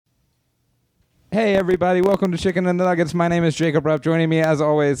Hey everybody, welcome to Chicken and Nuggets. My name is Jacob Rupp. Joining me as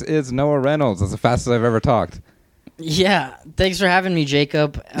always is Noah Reynolds. That's the fastest I've ever talked. Yeah, thanks for having me,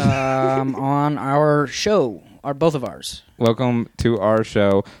 Jacob, on our show, both of ours. Welcome to our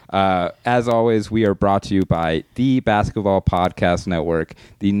show. As always, we are brought to you by the Basketball Podcast Network,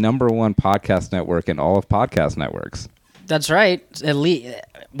 the #1 podcast network in all of podcast networks. That's right,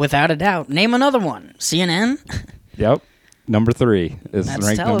 without a doubt. Name another one. CNN? Yep, number 3 is That's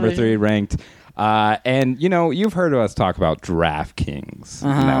ranked television. number 3 ranked. And, you know, you've heard of us talk about DraftKings.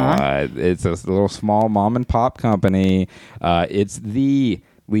 It's a little small mom-and-pop company. It's the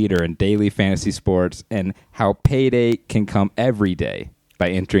leader in daily fantasy sports and how payday can come every day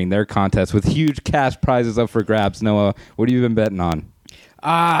by entering their contest with huge cash prizes up for grabs. Noah, what have you been betting on?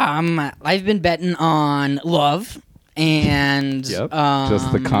 I've been betting on love and... Yep,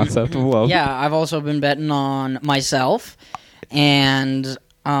 just the concept of love. Yeah, I've also been betting on myself and...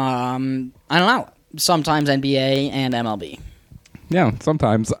 I don't know. Sometimes NBA and MLB. Yeah,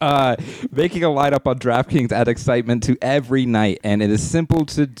 sometimes. Making a lineup on DraftKings adds excitement to every night, and it is simple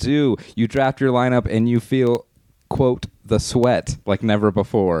to do. You draft your lineup, and you feel, quote, the sweat like never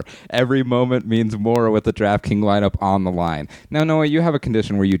before. Every moment means more with the DraftKings lineup on the line. Now, Noah, you have a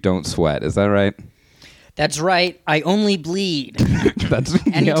condition where you don't sweat. Is that right? That's right. I only bleed.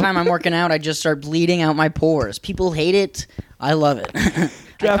 Anytime I'm working out, I just start bleeding out my pores. People hate it. I love it.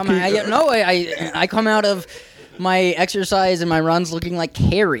 I come out of my exercise and my runs looking like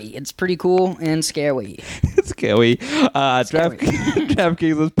Carrie. It's pretty cool and scary. It's scary.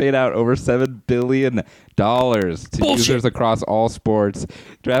 DraftKings has paid out over $7 billion to users across all sports.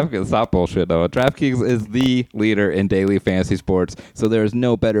 DraftKings, stop bullshit, Noah. DraftKings is the leader in daily fantasy sports, so there is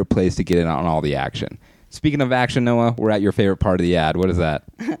no better place to get in on all the action. Speaking of action, Noah, we're at your favorite part of the ad. What is that?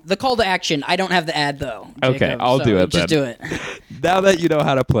 The call to action. I don't have the ad, though, Jacob, okay, I'll do it then. Just do it. Now that you know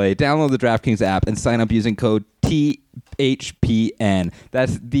how to play, download the DraftKings app and sign up using code THPN.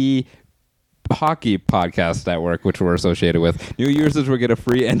 That's the Hockey Podcast Network, which we're associated with. New users will get a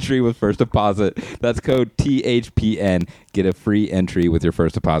free entry with first deposit. That's code THPN. Get a free entry with your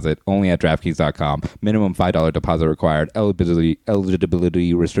first deposit only at DraftKings.com. Minimum $5 deposit required.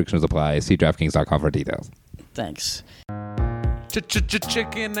 Eligibility restrictions apply. See DraftKings.com for details. Thanks.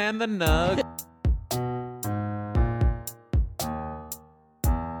 Chicken and the nug.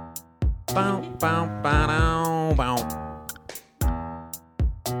 Bow, bow, bow, bow.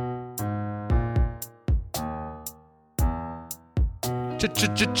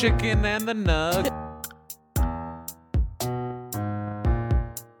 Chicken and the nug.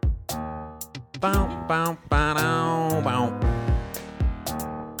 Bow, bow, bow, bow.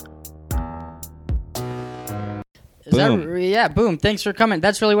 Boom. Thanks for coming.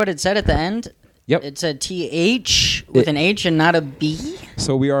 That's really what it said at the end. Yep. It said TH with an H and not a B.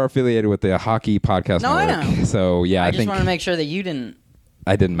 So we are affiliated with the Hockey Podcast Network. I know. So yeah, I just want to make sure that you didn't.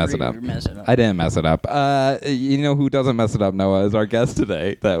 I didn't mess it up. I didn't mess it up. You know who doesn't mess it up, Noah, is our guest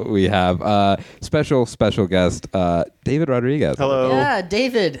today that we have. Special guest, David Rodriguez. Hello. Yeah,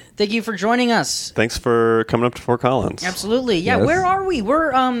 David. Thank you for joining us. Thanks for coming up to Fort Collins. Absolutely. Yeah, Yes. Where are we?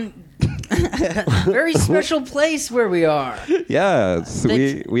 We're very special place where we are. Yes,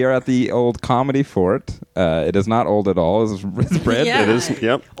 we are at the old Comedy Fort. It is not old at all. It's brand. Yeah. It is,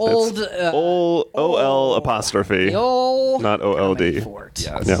 yep. Old, It's O-L apostrophe, The old not O-L-D. Fort.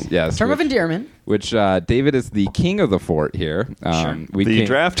 Yes, Yeah. yes. Term of endearment. Which David is the king of the fort here. Sure. The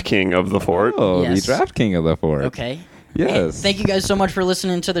draft king of the fort. Oh, Yes. the draft king of the fort. Okay. Yes. Hey, thank you guys so much for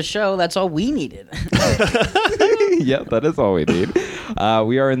listening to the show. That's all we needed. Yep, that is all we need.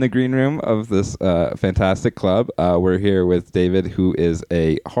 We are in the green room of this fantastic club. We're here with David, who is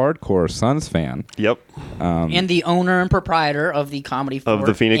a hardcore Suns fan. Yep. And the owner and proprietor of the Comedy Fort. Of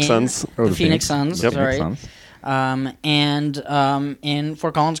the Phoenix Suns. The Phoenix Suns. Yep. Sorry. Suns. And in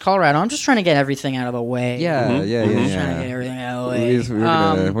Fort Collins, Colorado. I'm just trying to get everything out of the way. Yeah. Trying to get everything out of the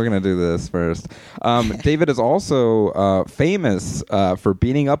way. We're gonna do this first. David is also famous for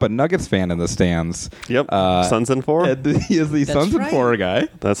beating up a Nuggets fan in the stands. Yep. Suns and 4. He is the Suns and 4 guy.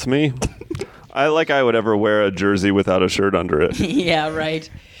 That's me. I would ever wear a jersey without a shirt under it. Yeah, right.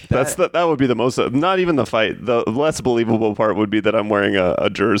 That would be the most, not even the fight. The less believable part would be that I'm wearing a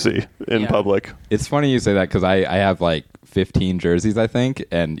jersey in public. It's funny you say that because I have like 15 jerseys, I think.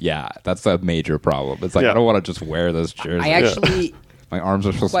 And yeah, that's a major problem. It's like, I don't want to just wear this jersey. I actually... My arms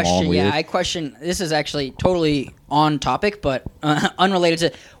are so small. I question. This is actually totally on topic, but unrelated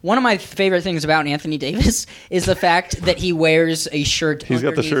to. One of my favorite things about Anthony Davis is the fact that he wears a shirt. He's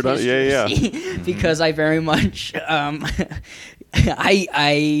got the shirt on. Yeah. Because I very much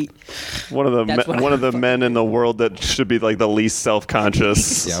I One of That's what one I of the men in the world that should be like the least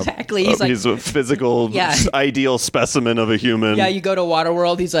self-conscious. Yep. exactly. He's like, He's a physical, Yeah. ideal specimen of a human. yeah, you go to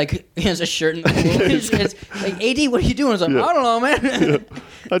Waterworld. He's like, he has a shirt in the pool. He's like, AD, what are you doing? I was like, Yeah. I don't know, man.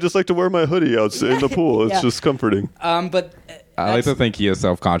 I just like to wear my hoodie out in the pool. It's Yeah. just comforting. But I like to think he is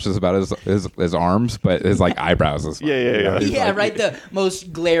self-conscious about his arms, but his like eyebrows is Yeah. He's yeah, like- right. The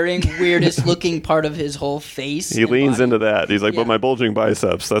most glaring, weirdest looking part of his whole face. He and leans body. into that. He's like, Yeah. but my bulging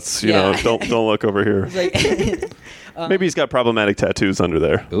biceps. That's you Yeah. know, don't look over here. It's like, Maybe he's got problematic tattoos under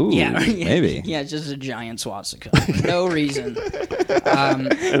there. Ooh, yeah, maybe. Yeah, it's just a giant swastika. For no reason.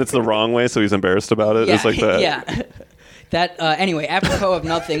 And it's the wrong way, so he's embarrassed about it. Yeah, It's like that. yeah. That anyway, apropos of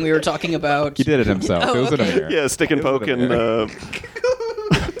nothing, we were talking about. He did it himself. Oh, it was in a okay. mirror. Yeah, stick and It was poke in a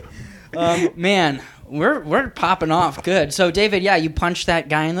and Man, we're popping off good. So David, yeah, you punched that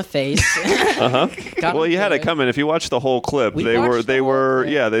guy in the face. well, you had it coming. If you watch the whole clip, We they watched the whole clip.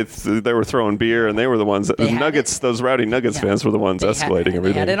 yeah, they were throwing beer and they were the ones that They had Nuggets. Those rowdy Nuggets Yeah. fans were the ones escalating They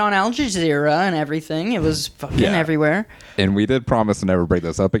everything. had it on Al Jazeera and everything. It was fucking Yeah. everywhere. And we did promise to never bring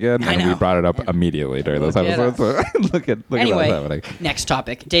this up again, I and we know. brought it up immediately during those Look at episodes. So look at Anyway, what's happening. next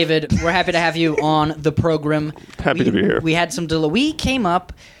topic. David, we're happy to have you on the program. Happy to be here. We had some delay. We came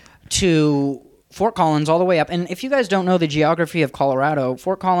up to Fort Collins all the way up. And if you guys don't know the geography of Colorado,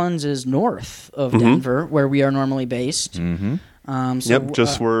 Fort Collins is north of Denver, where we are normally based.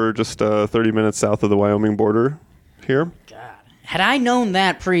 Mm-hmm. We're just 30 minutes south of the Wyoming border here. Had I known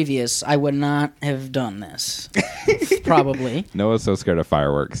that previous, I would not have done this. Probably. Noah's so scared of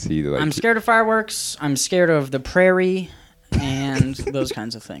fireworks. I'm scared of fireworks. I'm scared of the prairie and those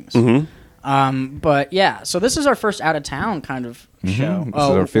kinds of things. But yeah, so this is our first out of town kind of show. This is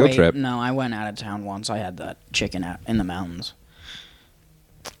our field trip. No, I went out of town once. I had that chicken out in the mountains.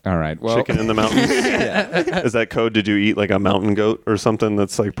 All right. Well, Chicken in the mountains. Is that code? Did you eat like a mountain goat or something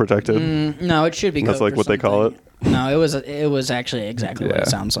that's like protected? No, it should be. That's code like for what they call something. No, it was actually exactly what it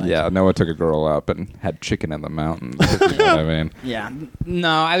sounds like. Yeah, Noah took a girl up and had chicken in the mountains. You know what I mean? Yeah. No,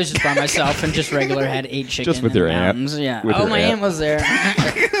 I was just by myself and just regular had 8 chicken. Just with in your the aunt? mountains. Yeah. With Oh, your my aunt? aunt was there.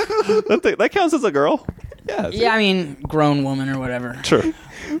 That counts as a girl. Yeah. Yeah, I mean, grown woman or whatever. Sure.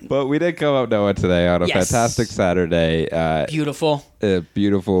 But we did come up Noah today on a Yes. fantastic Saturday. Beautiful.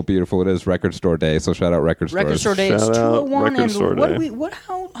 Beautiful, beautiful. It is Record Store Day, so shout out Record Stores. Record store day is Shout out 201. Record And Store Day.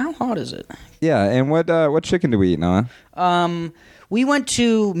 how hot is it? Yeah, and what chicken do we eat, Noah? We went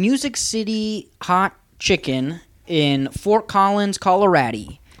to Music City Hot Chicken in Fort Collins,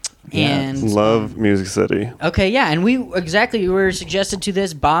 Colorado. And Love Music City. okay, yeah, and we were suggested to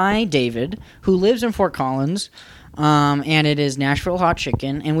this by David, who lives in Fort Collins, and it is Nashville Hot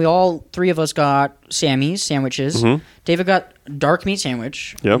Chicken, and we all 3 of us got Sammy's sandwiches. David got dark meat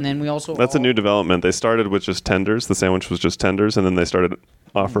sandwich, Yep. and then we also That's a new development. They started with just tenders. The sandwich was just tenders, and then they started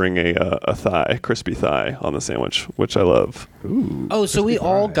offering a thigh, crispy thigh on the sandwich, which I love. Ooh. Oh, so we crispy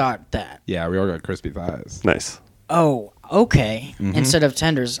all thigh. got that. Yeah, we all got crispy thighs. Nice. Oh, okay. Instead of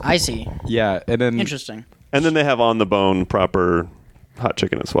tenders, I see. Yeah, and then Interesting. And then they have on the bone proper hot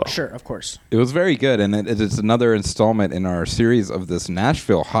chicken as well. Sure, of course. it was very good, and it is another installment in our series of this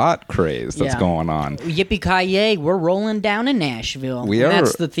Nashville hot craze that's Yeah. going on. Yippee-ki-yay, we're rolling down in Nashville. We And are.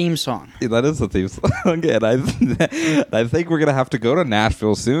 That's the theme song. That is the theme song, and I think we're gonna have to go to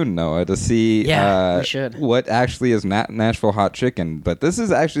Nashville soon, Noah, to see Yeah, we should. what actually is Nashville hot chicken. But this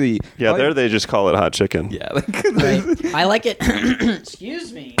is actually Yeah, there they just call it hot chicken. yeah, Right. I like it.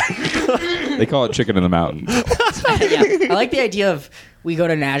 Excuse me. they call it chicken in the mountains. Yeah, I like the idea of we go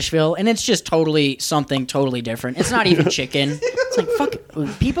to Nashville and it's just totally something totally different. It's not even chicken. It's like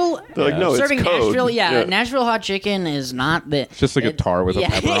fuck people They're like, no, it's serving code. Nashville. Yeah, Yeah. Nashville hot chicken is not the. It's just a guitar with a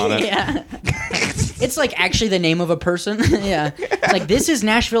pepper on it. Yeah. It's like actually the name of a person. Yeah. It's like this is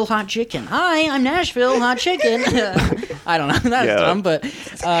Nashville hot chicken. Hi, I'm Nashville hot chicken. I don't know. That's Yeah. dumb, but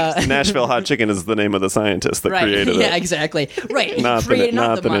Nashville hot chicken is the name of the scientist that right. created Yeah, it. exactly. Right. He Not the created- na-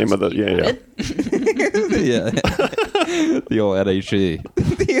 not the name of the- monster. yeah, yeah. Yeah, the old NHE.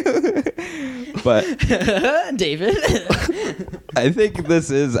 But David. I think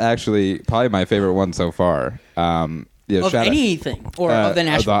this is actually probably my favorite one so far. Yeah, Of shout out- anything or of the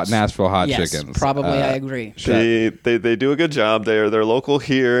Nashville. Nashville hot Yes, chickens. probably I agree. They do a good job. They're local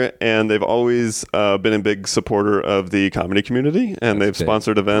here, and they've always been a big supporter of the comedy community, and they've That's big.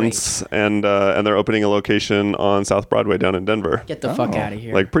 sponsored events, and they're opening a location on South Broadway down in Denver. Get the fuck out of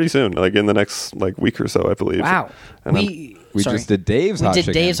here. Like pretty soon, like in the next week or so, I believe. Wow. And We sorry. just did Dave's We hot did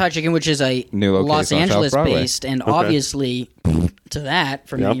chicken. Dave's Hot Chicken, which is a New location Los on South Angeles Broadway. based, and obviously to that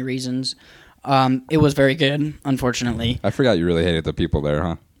for many reasons. It was very good, unfortunately. I forgot you really hated the people there,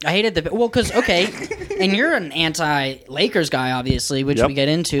 huh? I hated because and you're an anti-Lakers guy, obviously, which Yep. we get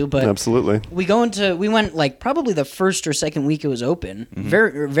into, but Absolutely. we went like probably the first or second week it was open,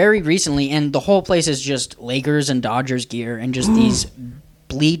 very very recently, and the whole place is just Lakers and Dodgers gear and just these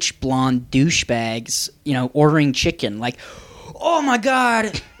bleach blonde douchebags, ordering chicken. Like, oh my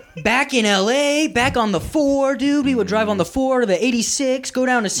god. Back in LA, back on the 4, dude. We would drive on the 4 to the 86, go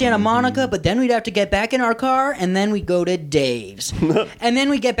down to Santa Monica, but then we'd have to get back in our car, and then we'd go to Dave's. And then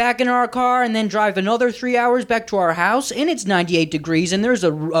we'd get back in our car and then drive another 3 hours back to our house, and it's 98 degrees, and there's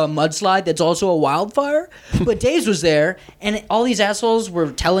a mudslide that's also a wildfire. But Dave's was there, and all these assholes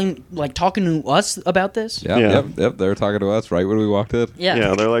were talking to us about this. Yep. They were talking to us right when we walked in.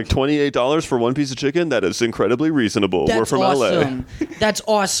 Yeah, they're like $28 for one piece of chicken. That is incredibly reasonable. We're from awesome. That's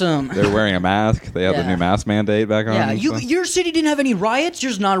awesome. They're wearing a mask. They have the new mask mandate back on. Yeah, and stuff. your city didn't have any riots.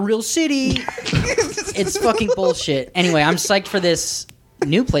 Yours not a real city. It's fucking bullshit. Anyway, I'm psyched for this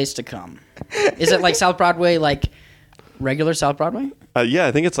new place to come. Is it like South Broadway, like regular South Broadway? Yeah,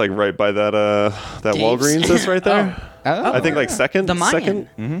 I think it's like right by that that Dave's. Walgreens is right there. Oh. I think like second. The Mayan. Second.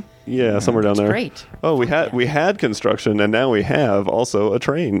 Mm-hmm. Yeah, somewhere down there. Great. Oh, we had construction, and now we have also a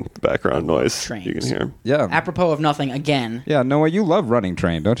train background noise. Trains. You can hear. Yeah. Apropos of nothing, again, Yeah, Noah, you love running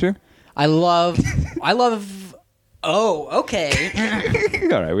train, don't you? I love. Oh, okay.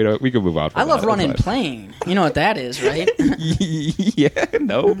 All right, we can move on. From I love that. running That's plane. You know what that is, right? fine. Yeah,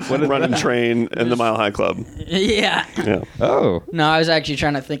 no. What is Running that? train in the Mile High Club. Yeah. Yeah. Oh, No, I was actually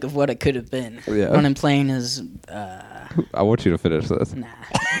trying to think of what it could have been. Yeah. Running plane is I want you to finish this.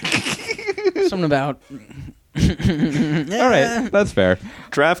 something about. All right, that's fair.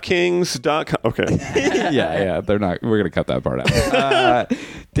 DraftKings.com. Okay. Yeah, they're not. We're gonna cut that part out.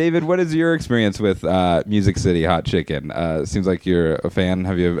 David, what is your experience with Music City Hot Chicken? Seems like you're a fan.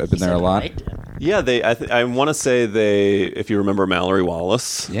 Have you been there a lot? Yeah, I want to say if you remember Mallory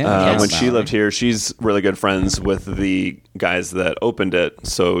Wallace, Yeah. when Yes. she lived here, she's really good friends with the guys that opened it.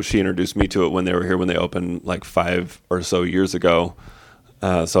 So she introduced me to it when they were here when they opened like 5 or so years ago.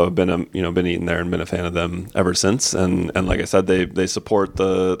 So I've been eating there and been a fan of them ever since. And like I said, they support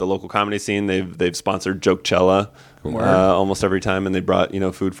the local comedy scene. They've sponsored Jokecella almost every time, and they brought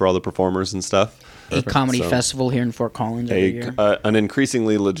food for all the performers and stuff. A comedy festival here in Fort Collins every year. An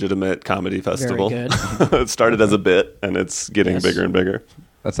increasingly legitimate comedy festival. Very good. It started as a bit, and it's getting bigger and bigger.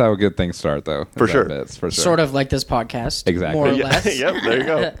 That's how good things start, though. For Is sure. that bits, for sure. Sort of like this podcast. Exactly. More or Yeah. less. Yep, there you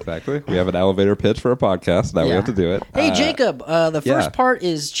go. Exactly. We have an elevator pitch for a podcast. Now we Yeah. have to do it. Hey, Jacob, the yeah. first part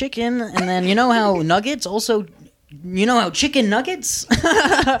is chicken, and then you know how nuggets also... You know how chicken nuggets?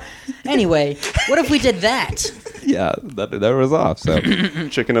 Anyway, what if we did that? Yeah, that was off. So,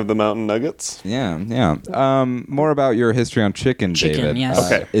 Chicken of the Mountain Nuggets. yeah. More about your history on chicken, Chicken, David.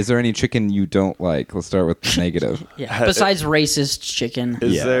 yes. Okay. Is there any chicken you don't like? Let's start with the negative. Yeah. Besides racist chicken.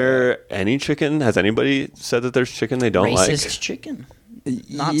 Is there any chicken? Has anybody said that there's chicken they don't Racist chicken.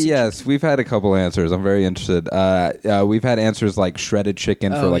 Nazi Yes, we've had a couple answers. I'm very interested. We've had answers like shredded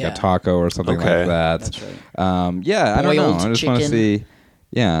chicken for like yeah. a taco or something Okay. like that. That's right. Yeah, I don't know. Boiled I just want to chicken. see.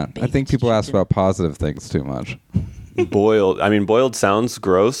 Yeah, I think Baked people ask chicken. about positive things too much. like? Boiled. I mean, boiled sounds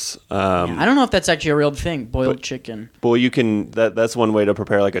gross. I don't know if that's actually a real thing. Boiled chicken. Well, you can. That's one way to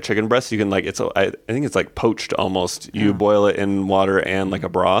prepare like a chicken breast. You can I think it's like poached almost. You boil it in water and like a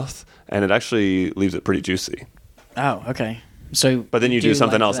broth, and it actually leaves it pretty juicy. Oh, okay. So, But then you do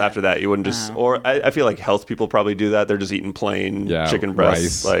something like else after that. You wouldn't just. Oh. Or I feel like health people probably do that. They're just eating plain Yeah, chicken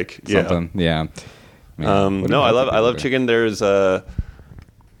breasts. rice, something. Yeah. Man, what do No, I healthy love people do? chicken. There's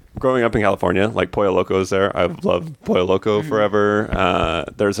growing up in California, like Pollo Loco is there. I've loved Pollo Loco forever.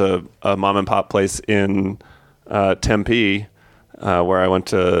 There's a mom and pop place in Tempe where I went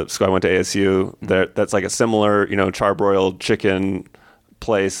to school. I went to ASU. That's like a similar, charbroiled chicken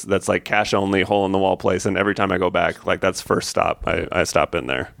place that's like cash only, hole in the wall place. And every time I go back, like that's first stop. I stop in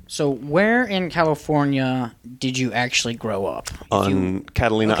there So, where in California did you actually grow up? on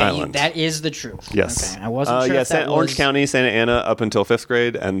Catalina Island. That is the truth. Yes. Okay, I wasn't sure if that was... Orange County, Santa Ana, up until 5th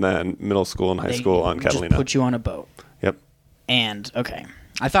grade, and then middle school and high they school on just Catalina. put you on a boat. Yep. And, okay.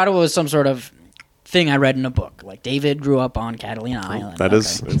 I thought it was some sort of thing I read in a book. Like, David grew up on Catalina Island. That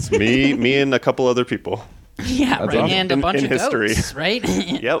is, it's me and a couple other people. Yeah, right. awesome. And a In- bunch in of history. goats, right?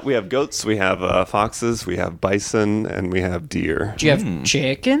 Yep, we have goats, we have foxes, we have bison, and we have deer. Do you have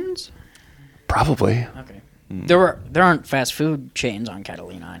chickens? Probably. Okay. There aren't fast food chains on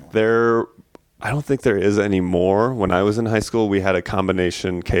Catalina Island. I don't think there is anymore. When I was in high school, we had a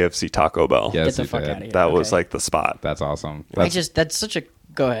combination KFC Taco Bell. Yes, Get the you fuck did. out of here. That was Okay. like the spot. That's awesome. That's such a...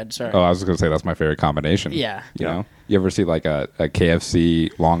 Go ahead, sorry. Oh, I was just gonna say that's my favorite combination. Yeah. You know, you ever see like a KFC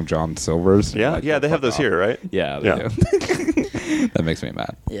Long John Silver's? Yeah, Like, yeah, they have fuck those off. here, right? Yeah, Yeah. they do. That makes me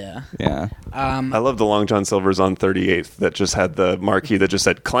mad. Yeah. Yeah. I love the Long John Silver's on 38th that just had the marquee that just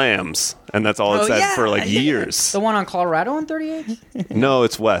said clams, and that's all it said for like years. The one on Colorado on 38th? No,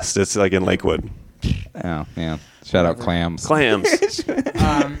 it's west. It's like in Lakewood. Oh, man. Shout out clams. Clams.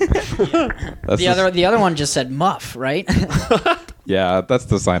 The other one just said muff, right? Yeah, that's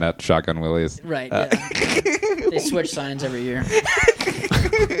the sign at Shotgun Willie's. Right, yeah. They switch signs every year.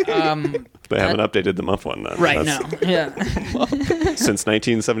 They haven't updated the muff one then. Right, That's no. Yeah. Since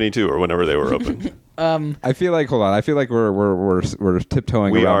 1972 or whenever they were open. I feel like we're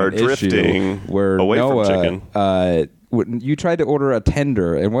tiptoeing We around are an issue drifting where away from Noah, chicken. You tried to order a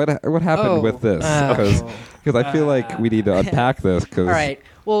tender, and what happened with this? Because I feel like we need to unpack this. Cause, All right.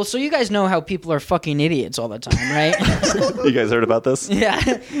 Well, so you guys know how people are fucking idiots all the time, right? You guys heard about this? Yeah.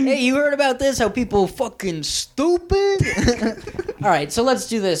 Hey, you heard about this? How people fucking stupid? All right, so let's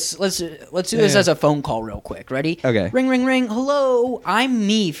do this. Let's do this as a phone call real quick. Ready? Okay. Ring, ring, ring. Hello, I'm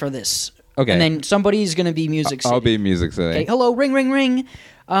me for this. Okay. And then somebody's gonna be Music City. I'll be Music City. Okay. Hello, ring, ring, ring.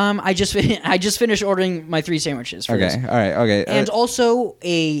 I just finished ordering my 3 sandwiches. For this. Okay. All right. Okay. And also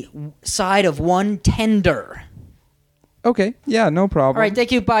a side of 1 tender. Okay. Yeah. No problem. All right,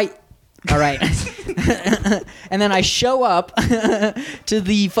 thank you. Bye. All right. And then I show up to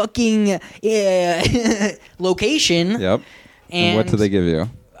the fucking location. Yep. And what do they give you?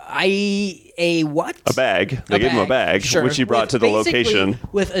 A what? A bag. They gave him a bag, sure. which he brought to the Basically, location.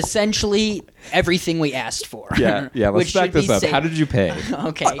 with essentially everything we asked for. Yeah. Yeah. Let's Which back should be this up. safe. How did you pay?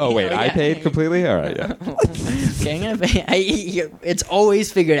 Okay. Oh wait, I Yeah. paid completely. All right. Yeah. Okay, I'm gonna pay. It's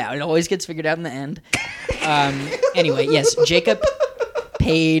always figured out. It always gets figured out in the end. Anyway, yes, Jacob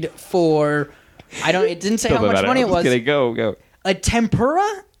paid for. It didn't say how much money it was. Kidding. Go. A tempura?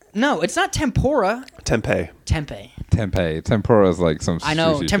 No, it's not tempura. Tempeh. Tempura is like some. I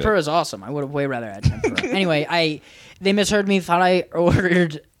know sushi tempura shit. is awesome. I would have way rather had tempura. Anyway, they misheard me. Thought I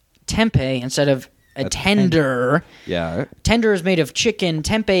ordered tempeh instead of a tender. Yeah. Tender is made of chicken.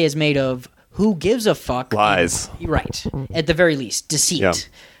 Tempeh is made of who gives a fuck? Lies. Right. At the very least, deceit. Yeah.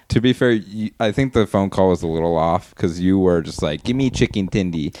 To be fair, I think the phone call was a little off because you were just like, "Give me chicken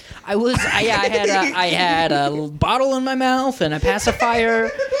tindy." I had a bottle in my mouth and a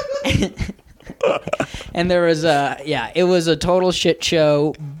pacifier, and there was it was a total shit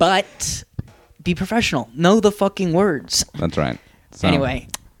show. But be professional. Know the fucking words. That's right. So, Anyway.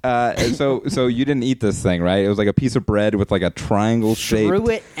 So you didn't eat this thing, right? It was like a piece of bread with like a triangle shape. Threw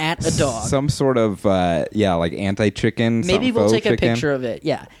it at a dog. Some sort of like Maybe anti-chicken. something we'll faux take a chicken. picture of it.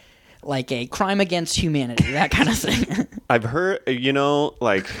 Yeah. Like a crime against humanity, that kind of thing. I've heard,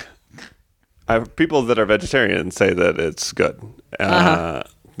 people that are vegetarian say that it's good.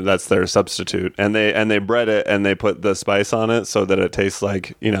 That's their substitute, and they bread it and they put the spice on it so that it tastes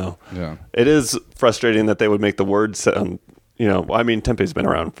like Yeah. It is frustrating that they would make the word sound. I mean, tempeh's been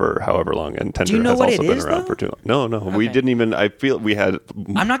around for however long, and tender Do you know has what also it been is, around though? for too long. No, we Okay. didn't even. I feel we had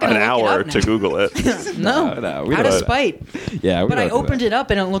I'm not gonna an look it hour up now. to Google it. No, we out don't of do that. spite. Yeah, But I opened it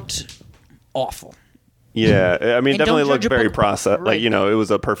up and it looked awful. Yeah, I mean, And definitely don't looked judge a very book- processed. right. Like, it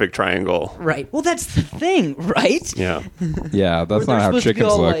was a perfect triangle. Right. Well, that's the thing, right? Yeah. Yeah, that's They're not how supposed to be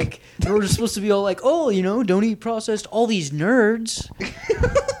chickens all look. like, we're supposed to be all like, don't eat processed. All these nerds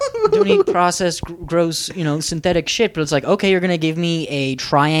don't eat processed, gross, synthetic shit. But it's like, okay, you're gonna give me a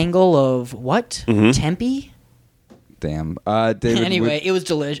triangle of what? Tempe? Damn. David, Anyway, it was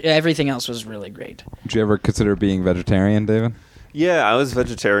delicious. Everything else was really great. would you ever consider being vegetarian, David? Yeah, I was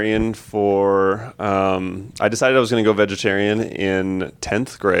vegetarian for. I decided I was going to go vegetarian in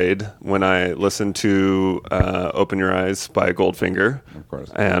 10th grade when I listened to "Open Your Eyes" by Goldfinger, Of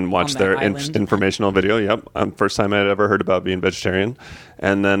course. and watched On their that island. informational video. Yep, first time I'd ever heard about being vegetarian.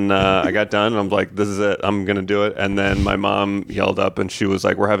 And then I got done, and I'm like, "This is it. I'm going to do it." And then my mom yelled up, and she was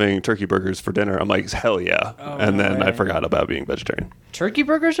like, "We're having turkey burgers for dinner." I'm like, "Hell yeah!" And no then I way. forgot about being vegetarian. Turkey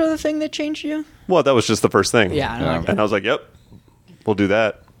burgers are the thing that changed you? Well, that was just the first thing. Yeah, I know. Yeah. And I was like, "Yep, we'll do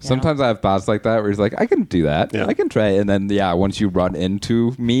that." Sometimes I have thoughts like that where he's like, I can do that. Yeah. I can try it. And then, once you run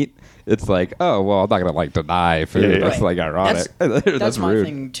into meat, it's like, oh, well, I'm not going to deny food. Yeah, yeah. That's Right. ironic. That's my rude.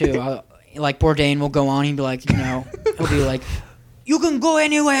 thing too. Like Bourdain will go on, he'll be like, he'll be like, you can go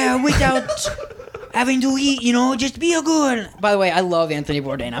anywhere without having to eat, just be a good. By the way, I love Anthony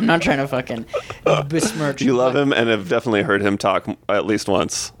Bourdain. I'm not trying to fucking besmirch. You love but- him, and have definitely heard him talk at least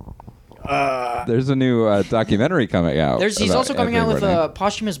once. There's a new documentary coming out. He's about also coming out Anthony with Bourdain. a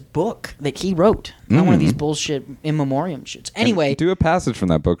posthumous book that he wrote. Not one of these bullshit in memoriam shits. Anyway, Do a passage from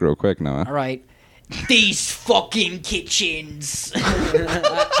that book real quick, Noah. all right. These fucking kitchens.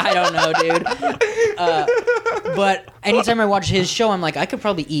 I don't know, dude. But anytime I watch his show, I'm like, I could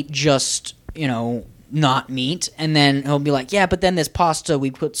probably eat just, not meat, and then he'll be like, yeah, but then this pasta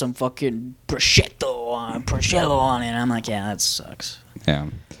we put some fucking prosciutto on it. And I'm like, yeah, that sucks. Yeah.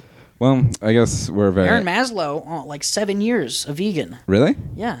 Well, I guess we're very... Aaron Maslow, like 7 years a vegan. Really?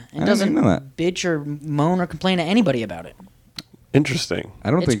 Yeah, and I doesn't didn't know that. bitch or moan or complain to anybody about it. Interesting. I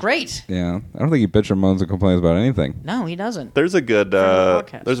don't It's think... great. Yeah. I don't think he bitch or moans and complains about anything. No, he doesn't. There's a good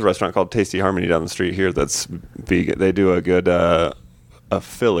podcast. there's a restaurant called Tasty Harmony down the street here that's vegan. They do a good a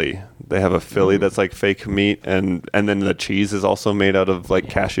Philly. They have a Philly that's like fake meat, and then the cheese is also made out of like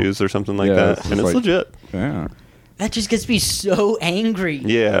cashews or something like Yeah, that, it's and just it's like- legit. Yeah. That just gets me so angry.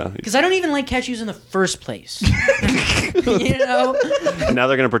 Yeah. Because I don't even like cashews in the first place. You know? Now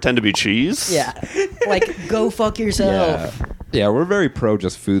they're gonna pretend to be cheese. Yeah. Like, go fuck yourself. Yeah, we're very pro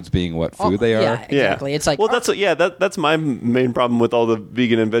just foods being what food they are. Yeah, exactly. It's like, well, that's my main problem with all the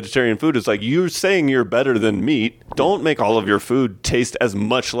vegan and vegetarian food. Is like, you're saying you're better than meat. Don't make all of your food taste as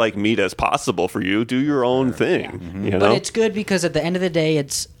much like meat as possible for you. Do your own thing. You know, but it's good because at the end of the day,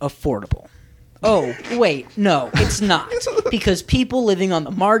 it's affordable. Oh, wait, no, it's not. Because people living on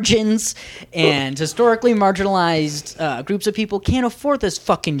the margins and historically marginalized groups of people can't afford this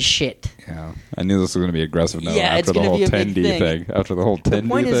fucking shit. Yeah. I knew this was going to be aggressive now Yeah, after it's the gonna whole be a big 10D thing. thing. After the whole 10D The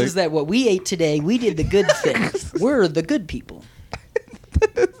point thing. is that what we ate today, we did the good thing. We're the good people.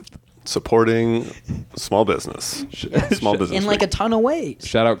 supporting small business. Small business. In like a ton of ways.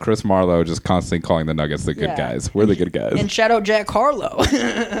 Shout out Chris Marlowe, just constantly calling the Nuggets the good Yeah. guys. We're the good guys. And shout out Jack Harlow.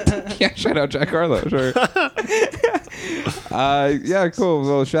 Yeah, shout out Jack Harlow, sure. Yeah, cool.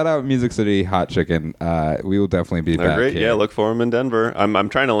 Well, shout out Music City Hot Chicken. We will definitely be They're back great. here. Yeah, look for them in Denver. I'm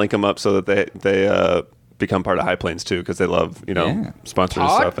trying to link them up so that they become part of High Plains too, because they love sponsors and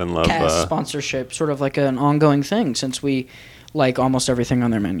stuff and love Podcast sponsorship, sort of like an ongoing thing since we like almost everything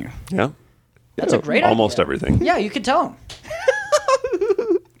on their menu. yeah. That's a great Almost idea. everything. Yeah, you could tell them.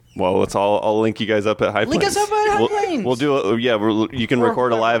 Well, I'll link you guys up at High Link Plains. us up at High We'll- Plains. We'll do it. Yeah, you can Or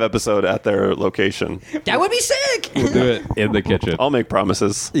record a whatever. live episode at their location. That would be sick. We'll do it in the kitchen. I'll make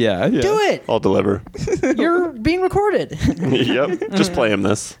promises. Yeah. Do it. I'll deliver. You're being recorded. Yep. Just play him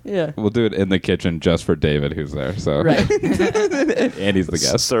this. Yeah. We'll do it in the kitchen just for David, who's there. So Right. and he's the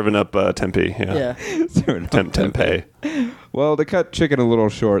guest. Serving up tempe. Yeah. Yeah. Tempeh. Well, to cut chicken a little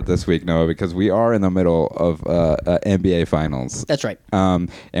short this week, Noah, because we are in the middle of NBA Finals. That's right. And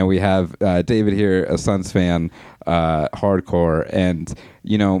we have David here, a Suns fan, hardcore, and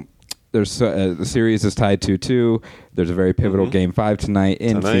there's the series is tied 2-2. There's a very pivotal Game 5 tonight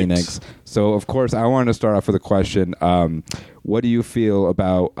in Phoenix. So, of course, I wanted to start off with a question. What do you feel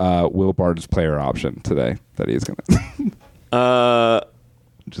about Will Barton's player option today that he's going to...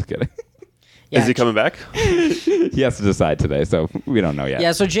 Just kidding. Yeah, Is he coming back? He has to decide today, so we don't know yet.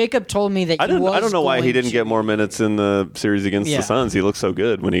 Yeah, so Jacob told me that I don't know why he going didn't to- get more minutes in the series against Yeah. the Suns. He looked so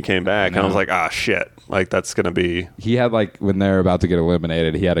good when he came back, and I was like, shit. Like, that's going to be... He had, when they're about to get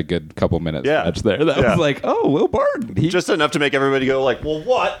eliminated, he had a good couple minutes stretch there. That was like, oh, Will Barton. He Just enough to make everybody go like, well,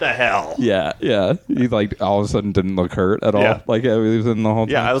 what the hell? Yeah. He all of a sudden didn't look hurt at all. Yeah. He was in the whole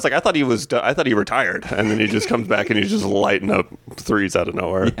time. Yeah, I was like, I thought he retired, and then he just comes back and he's just lighting up threes out of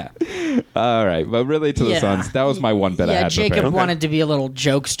nowhere. Yeah. All right, but really to the Yeah. Suns, that was my one bet I Yeah, had Jacob prepared. wanted to be a little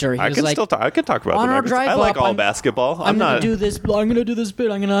jokester. He I was can like, still I can talk about on the our Nuggets. drive I like up, all I'm- basketball. I'm not gonna do this. I'm gonna do this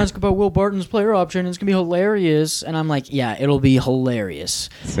bit. I'm gonna ask about Will Barton's player option. It's gonna be hilarious. And I'm like, yeah, it'll be hilarious.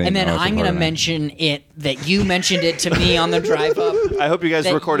 Same and then notes I'm with gonna Barton. mention it that you mentioned it to me on the drive up. I hope you guys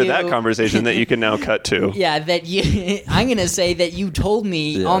that recorded that you- conversation that you can now cut to. Yeah, that you. I'm gonna say that you told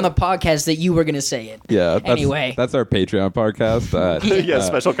me Yeah. on the podcast that you were gonna say it. Yeah. That's, Anyway. that's our Patreon podcast. Yeah,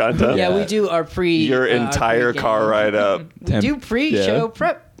 special content. Yeah, we do our pre. Your entire pre-game. car ride up. We do pre-show yeah.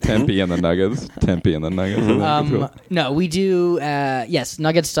 prep. Tempe and the Nuggets. Tempe and the Nuggets. No, we do. Yes,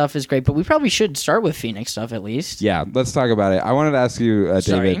 Nugget stuff is great, but we probably should start with Phoenix stuff at least. Yeah, let's talk about it. I wanted to ask you, David.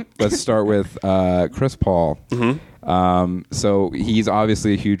 Sorry. Let's start with Chris Paul. So he's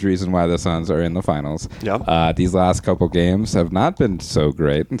obviously a huge reason why the Suns are in the finals. Yep. These last couple games have not been so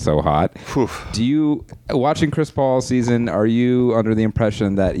great and so hot. Do you, watching Chris Paul season, are you under the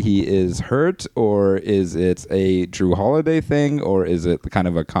impression that he is hurt, or is it a Drew Holiday thing, or is it kind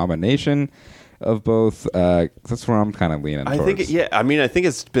of a combination of both? That's where I'm kind of leaning I towards. think, I think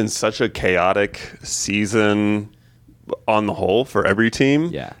it's been such a chaotic season on the whole for every team.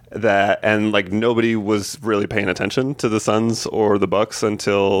 Yeah. And nobody was really paying attention to the Suns or the Bucks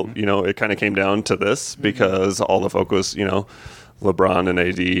until, it kind of came down to this because all the focus, LeBron and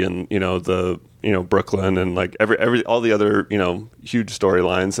AD and, the Brooklyn and every all the other, huge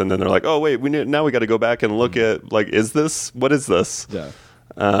storylines. And then they're like, oh, wait, now we got to go back and look at, what is this? Yeah.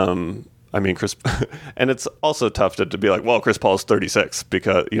 I mean, Chris, and it's also tough to be like, well, Chris Paul's 36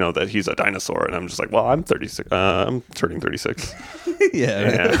 because, that he's a dinosaur. And I'm just like, well, I'm 36. I'm turning 36. Yeah.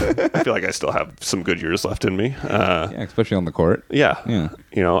 And I feel like I still have some good years left in me. Yeah, especially on the court. Yeah. Yeah.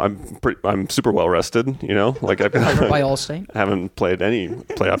 I'm super well rested, like I've Covered by Allstate. haven't played any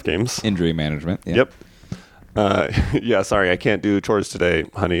playoff games. Injury management. Yeah. Yep. Yeah, sorry, I can't do chores today,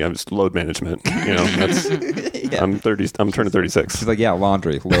 honey. I'm just load management. That's I'm 30. I'm turning 36. She's like, yeah,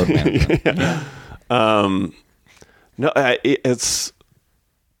 laundry, load management. Yeah. No, it's.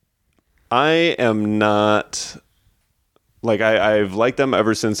 I am not. Like I've liked them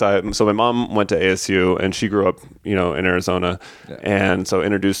ever since so my mom went to ASU and she grew up, in Arizona, and so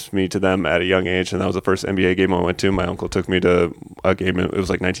introduced me to them at a young age, and that was the first NBA game I went to. My uncle took me to a game. It was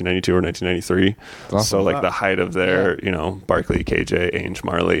like 1992 or 1993. Awesome. So like the height of their, Barkley, KJ, Ainge,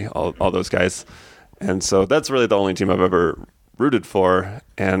 Marley, all those guys, and so that's really the only team I've ever rooted for,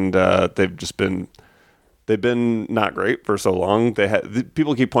 and they've been not great for so long.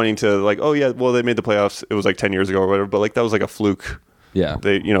 People keep pointing to like, oh yeah, well they made the playoffs. It was like 10 years ago or whatever, but like that was like a fluke. Yeah.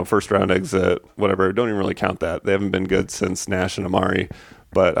 They, first round exit, whatever. Don't even really count that. They haven't been good since Nash and Amari,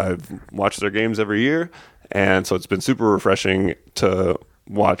 but I've watched their games every year. And so it's been super refreshing to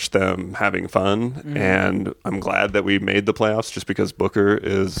watch them having fun. Mm-hmm. And I'm glad that we made the playoffs just because Booker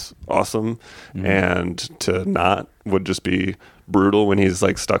is awesome. Mm-hmm. And to not would just be brutal when he's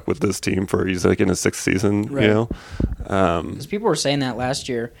like stuck with this team he's like in his 6th season, right. Because people were saying that last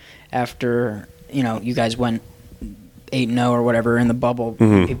year after, you guys went 8-0 or whatever in the bubble.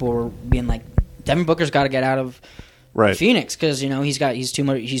 Mm-hmm. People were being like, Devin Booker's got to get out of Phoenix because he's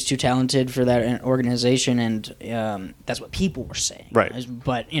too talented for that organization, and that's what people were saying. Right.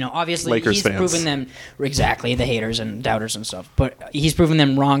 But obviously Lakers he's fans. proven them exactly, the haters and doubters and stuff. But he's proven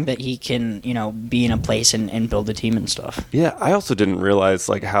them wrong that he can be in a place and build a team and stuff. Yeah, I also didn't realize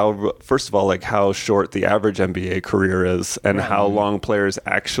first of all how short the average NBA career is, and how long players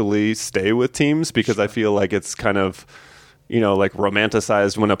actually stay with teams, because I feel like it's kind of like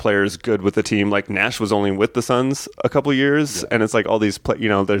romanticized when a player is good with the team. Like Nash was only with the Suns a couple years, and it's like all these,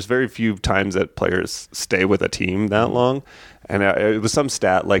 there's very few times that players stay with a team that long. And it was some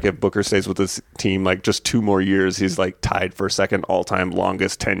stat, like if Booker stays with this team, like just 2 more years, he's like tied for second all-time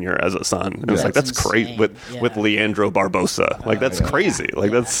longest tenure as a Sun. And it's like, that's crazy with Leandro Barbosa. Like that's crazy.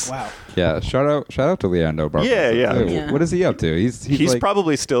 Like that's wow. Yeah, shout out to Leandro Barbosa. Yeah. What is he up to? He's like,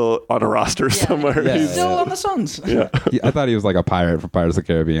 probably still on a roster somewhere. Yeah. He's still on the Suns. Yeah. I thought he was like a pirate from Pirates of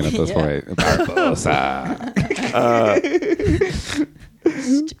the Caribbean at this point. Barbosa.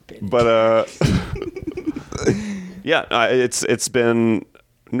 Stupid. But yeah, it's been,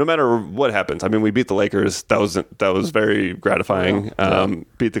 no matter what happens. I mean, we beat the Lakers. That was very gratifying.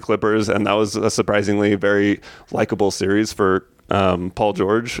 Beat the Clippers, and that was a surprisingly very likable series for Paul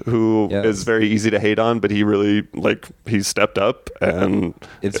George, who is very easy to hate on, but he really he stepped up. And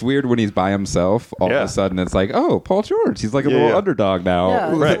it's weird when he's by himself. All of a sudden, it's like, oh, Paul George. He's like a little underdog now.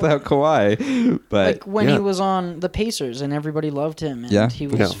 Yeah. Without Kawhi, but like when he was on the Pacers and everybody loved him, and he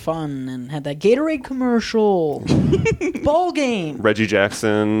was fun and had that Gatorade commercial, ball game. Reggie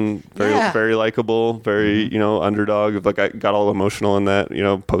Jackson, very likable, very underdog. Like I got all emotional in that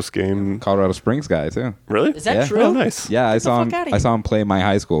post game. Colorado Springs guy too. Really? Is that true? Oh, nice. Yeah, I saw him play my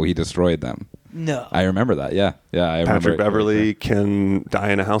high school. He destroyed them. No. I remember that. Yeah. I remember. Patrick Beverley can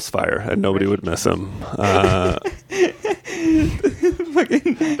die in a house fire and nobody would miss him.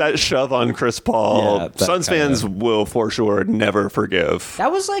 That shove on Chris Paul, Suns fans will for sure never forgive.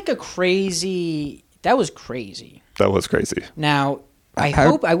 That was like crazy. That was crazy. Now,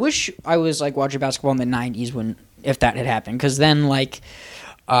 I wish I was watching basketball in the 90s if that had happened, because then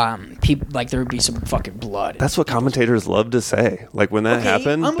people there would be some fucking blood. That's what commentators love to say. Like when that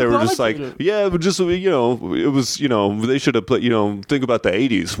happened, they were just like, "Yeah, but just it was they should have put think about the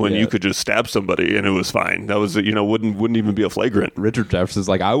 '80s when you could just stab somebody and it was fine. That was wouldn't even be a flagrant." Richard Jefferson's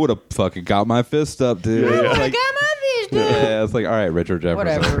like, "I would have fucking got my fist up, dude." I would have got my fist up. Yeah, it's like, all right, Richard Jefferson.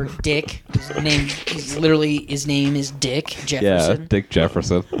 Whatever, Dick. His name is Dick Jefferson. Yeah, Dick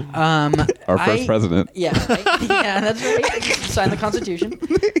Jefferson. Our first president. Yeah, that's right. Signed the Constitution.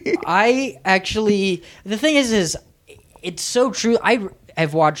 The thing is it's so true.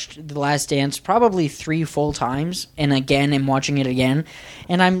 I've watched The Last Dance probably 3 full times, and again, I'm watching it again,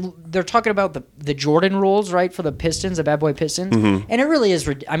 and they're talking about the Jordan rules, right, for the Pistons, the bad boy Pistons, and it really is.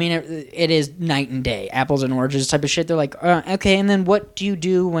 I mean, it is night and day, apples and oranges type of shit. They're like, okay, and then what do you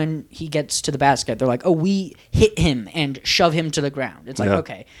do when he gets to the basket? They're like, oh, we hit him and shove him to the ground. It's like,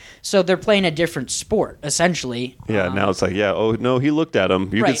 okay, so they're playing a different sport essentially. Yeah, now it's like, oh no, he looked at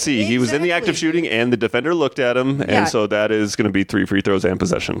him. You could see he was in the act of shooting, and the defender looked at him, and so that is going to be 3 free throws turnovers and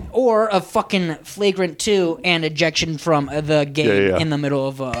possession. Or a fucking flagrant 2 and ejection from the game Yeah. in the middle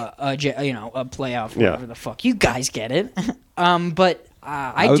of a playoff, Yeah. whatever the fuck. You guys get it. But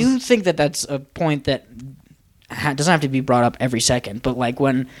I was- do think that that's a point that doesn't have to be brought up every second, but like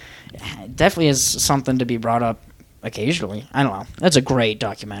when it definitely is something to be brought up occasionally. I don't know. That's a great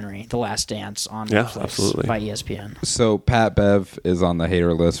documentary, The Last Dance on Yeah, Netflix absolutely. by ESPN. So Pat Bev is on the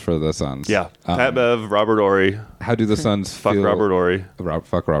hater list for the Suns. Yeah. Pat Bev, Robert Ory. How do the Suns Fuck feel? Robert Ory.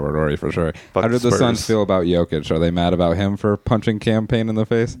 Fuck Robert Ory for sure. Fuck How do the Spurs. Suns feel about Jokic? Are they mad about him for punching Campaign in the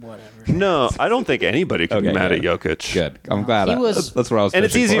face? Whatever. No, I don't think anybody could be Okay, mad good. at Jokic. Good. I'm glad. He was- That's what I was. And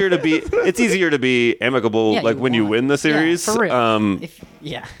it's fishing easier for. to be amicable Yeah, like when you won. win the series. Yeah, for real. Um,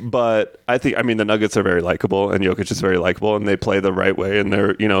 But I think the Nuggets are very likable, and Jokic is very likable, and they play the right way, and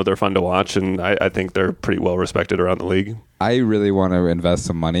they're fun to watch, and I think they're pretty well respected around the league. I really want to invest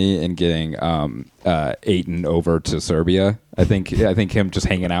some money in getting Ayton over to Serbia. I think him just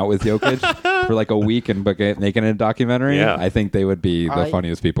hanging out with Jokic for like a week and making a documentary. Yeah. I think they would be the I-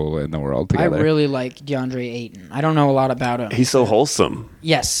 funniest people in the world I together. really like DeAndre Ayton. I don't know a lot about him. He's so wholesome.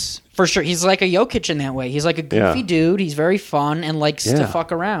 Yes, for sure. He's like a Jokic in that way. He's like a goofy Yeah. dude. He's very fun and likes to Yeah.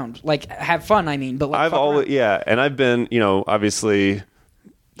 fuck around. Like, have fun, I mean. But like, I've fuck always around. and I've been obviously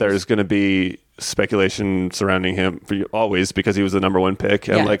there's going to be speculation surrounding him always because he was the number 1 pick,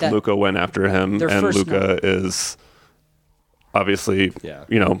 and Yeah, that- Luka went after him, Their and first Luka is obviously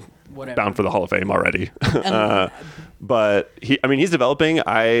Whatever. bound for the Hall of Fame already. And- But he's developing.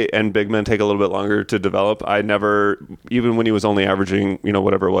 And big men take a little bit longer to develop. I never, even when he was only averaging,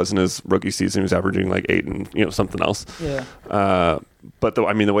 whatever it was in his rookie season, he was averaging like 8 and something else. Yeah. But the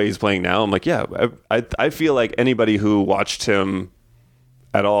way he's playing now, I'm like, yeah, I feel like anybody who watched him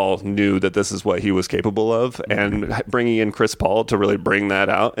at all knew that this is what he was capable of, and bringing in Chris Paul to really bring that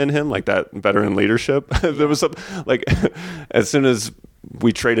out in him, like that veteran leadership. There was some, like, as soon as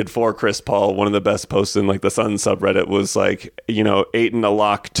we traded for Chris Paul, one of the best posts in like the Suns subreddit was like, Ayton a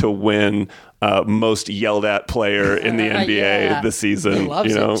lock to win most yelled at player in the NBA Yeah. this season. He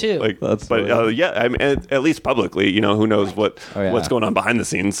loves it, too. Like, That's but funny. I mean, at least publicly, who knows what's going on behind the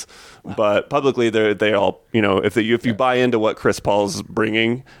scenes. But publicly, they all, if you buy into what Chris Paul's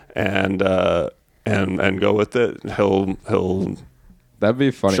bringing and go with it, he'll That'd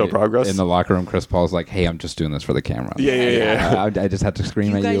be funny. Show progress. In the locker room, Chris Paul's like, "Hey, I'm just doing this for the camera." Yeah. I just had to scream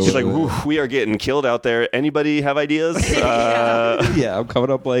You at guys you. He's like, "Oof, we are getting killed out there. Anybody have ideas? yeah, I'm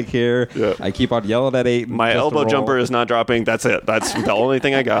coming up like here. Yeah. I keep on yelling at Ayton. My just to elbow roll. jumper is not dropping. That's it. That's the only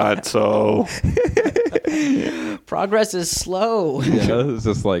thing I got. So Progress is slow. Yeah, it's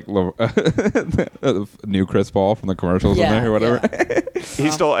just like new Chris Paul from the commercials in there or whatever.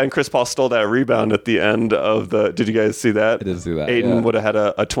 he Chris Paul stole that rebound at the end of the. Did you guys see that? I did see that, Ayton yeah. would have had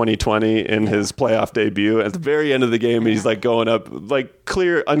a 2020 in his playoff debut. At the very end of the game, he's like going up, like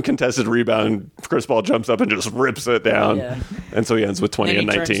clear uncontested rebound. Chris Paul jumps up and just rips it down, Yeah. and so he ends with 20 And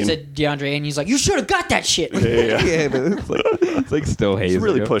and he turns 19. to DeAndre and he's like, "You should have got that shit." Yeah. Yeah, but it's like still hazy. He's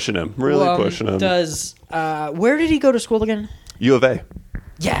really pushing him. Really pushing him. Does where did he go to school again? U of A.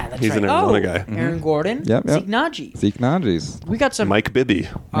 Yeah, that's He's right. an Arizona guy. Aaron Gordon. Yep, yep. Zeke Naji. Zeke Najis. We got some. Mike Bibby.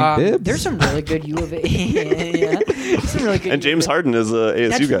 Bibbs. There's some really good U of A. Yeah, some really good. And James U of A. Harden is a ASU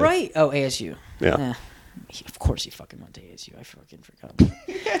That's guy. right. Oh, ASU. Yeah. Of course, he fucking went to ASU. I fucking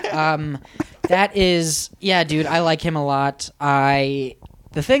forgot. That is, yeah, dude. I like him a lot.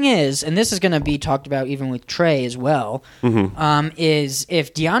 The thing is, and this is going to be talked about even with Trey as well, is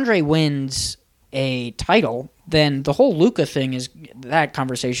if DeAndre wins a title, then the whole Luka thing that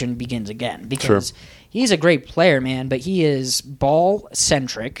conversation begins again because he's a great player, man, but he is ball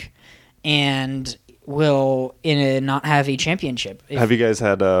centric and will not have a championship. Have you guys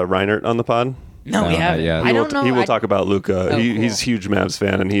had Reinert on the pod? No, No, we not haven't. yet. I don't know. He will talk about Luka. Oh, He's a cool. huge Mavs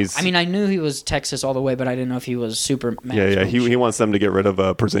fan, and he's. I mean, I knew he was Texas all the way, but I didn't know if he was super. yeah. He wants them to get rid of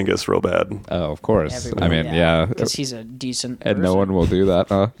Porzingis real bad. Oh, of course. Everyone, I mean, yeah. because he's a decent. And no person. one will do that.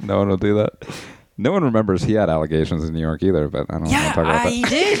 Huh? No one will do that. No one remembers he had allegations in New York either, but I don't want to talk about he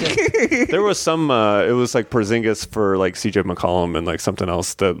that. did. There was some. It was like Porzingis for like CJ McCollum and like something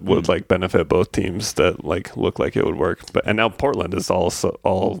else that would like benefit both teams that like look like it would work. And now Portland is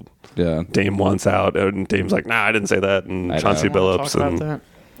all Yeah. Dame wants out, and Dame's like, nah, I didn't say that, and I Chauncey know. Wanna Billups talk and about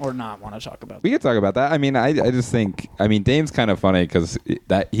or not want to talk about We could talk about that. I mean, I just think, Dame's kind of funny because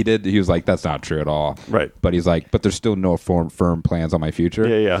he was like, that's not true at all. Right. But he's like, but there's still no firm plans on my future.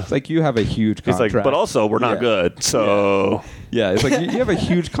 Yeah. It's like, you have a huge He's contract. like, but also we're not good. So Yeah, it's like you have a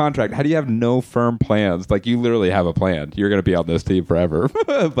huge contract. How do you have no firm plans? Like, you literally have a plan. You're going to be on this team forever.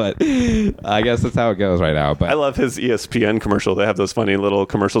 But I guess that's how it goes right now. But I love his ESPN commercial. They have those funny little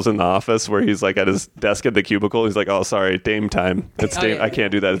commercials in the office where he's like at his desk at the cubicle. He's like, oh, sorry, Dame time. It's Dame. yeah. I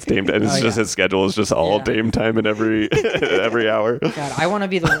can't do that. It's Dame time. And it's just his schedule is just all Dame time in every hour. God, I want to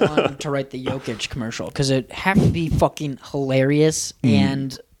be the one to write the Jokic commercial because it have to be fucking hilarious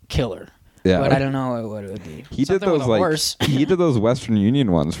and killer. Yeah. But I don't know what it would be. he did Something those with a horse. he did those Western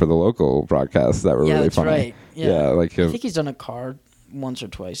Union ones for the local broadcasts that were Yeah, really that's funny. right. Yeah. like I think he's done a card once or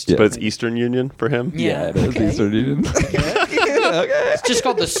twice. Yeah. too. But it's Eastern Union for him. Yeah, it is okay. Eastern Union. It's just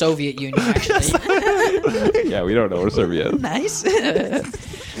called the Soviet Union, actually. Yeah, we don't know where Serbia is. Nice.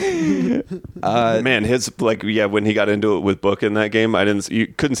 Man, his when he got into it with Book in that game, you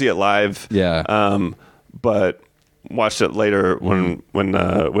couldn't see it live. Yeah. But watched it later when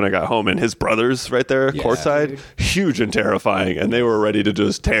I got home, and his brothers right there courtside, dude. huge and terrifying, and they were ready to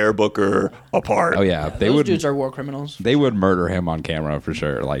just tear Booker apart. Oh yeah, Those dudes are war criminals. They would murder him on camera for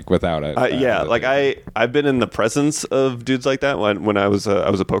sure, like without it. I've been in the presence of dudes like that when I was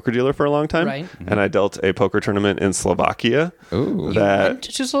a poker dealer for a long time, Right. and I dealt a poker tournament in Slovakia. Ooh. Went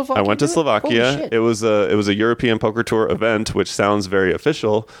to Slovakia? I went to Holy Slovakia. shit. It was a European poker tour event, which sounds very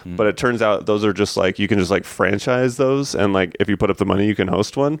official, but it turns out those are just like you can just like franchise those, and like if you put up the money, you can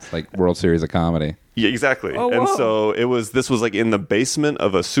host one. Like World Series of Comedy. Yeah, exactly. Oh, and whoa. so this was like in the basement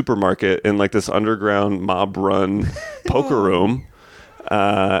of a supermarket in like this underground mob run poker room.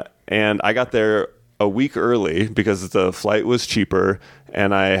 And I got there a week early because the flight was cheaper,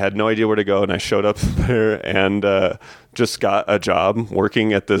 and I had no idea where to go, and I showed up there and just got a job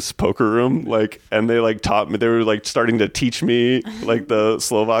working at this poker room, and they taught me. They were starting to teach me the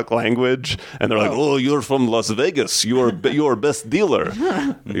Slovak language, and they're like, "Oh, you're from Las Vegas. You're best dealer."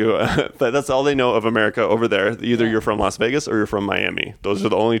 But that's all they know of America over there. Either you're from Las Vegas or you're from Miami. Those are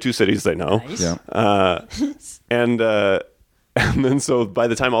the only two cities they know. Nice. Yeah. And then so by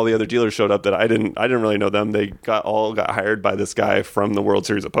the time all the other dealers showed up that I didn't really know them, they got hired by this guy from the World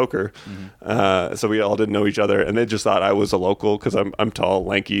Series of Poker. So we all didn't know each other, and they just thought I was a local because I'm tall,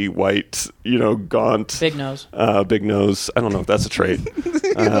 lanky, white, gaunt, Big nose. big nose. I don't know if that's a trait.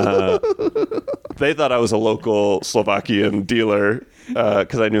 They thought I was a local Slovakian dealer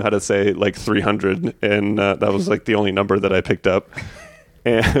because I knew how to say 300, and that was the only number that I picked up.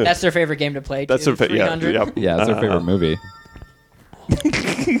 And That's their favorite game to play. that's too, their 300. Yeah, it's their favorite movie.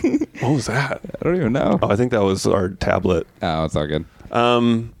 What was that? I don't even know. Oh, I think that was our tablet. Oh, it's all good.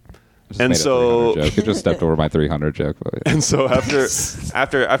 Just And made a so- 300 joke. It just stepped over my 300 joke. But yeah. And so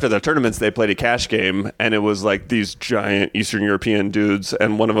after the tournaments, they played a cash game, and it was these giant Eastern European dudes,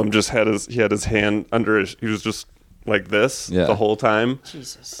 and one of them just had his hand under he was just like this the whole time.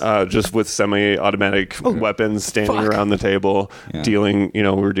 Jesus. Just with semi-automatic weapons standing fuck. around the table, Yeah. dealing. We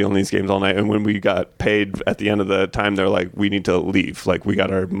were dealing these games all night, and when we got paid at the end of the time, they're like, "We need to leave. We got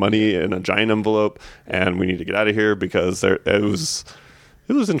our money in a giant envelope, and we need to get out of here because it was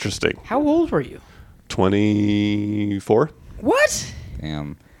interesting." How old were you? 24. What?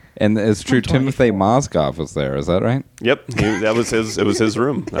 Damn. And it's true. Timothy Mozgov was there. Is that right? Yep, that was his. It was his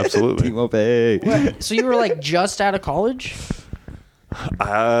room. Absolutely. Timothy. So you were just out of college?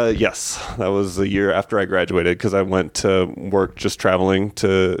 Yes, that was a year after I graduated because I went to work just traveling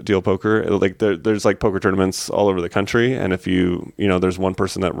to deal poker. There's poker tournaments all over the country, and if there's one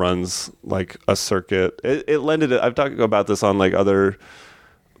person that runs a circuit. It lended it. I've talked about this on other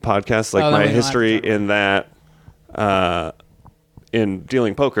podcasts, then my we don't history have to talk in that. In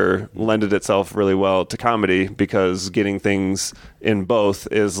dealing poker lended itself really well to comedy because getting things in both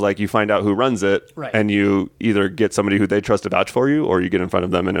is you find out who runs it, Right. and you either get somebody who they trust to vouch for you, or you get in front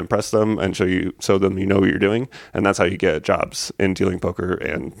of them and impress them and show them you know what you're doing, and that's how you get jobs in dealing poker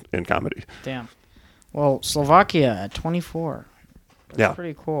and in comedy. Damn. Well, Slovakia at 24. That's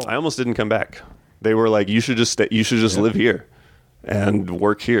pretty cool. I almost didn't come back. They were like, "You should just live here and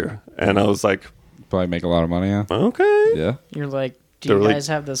work here," and I was like, Probably make a lot of money. Yeah. "Okay." Yeah. You're like, do They're you like- guys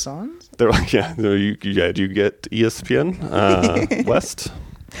have the Suns? They're like, "Yeah, do you get ESPN West?"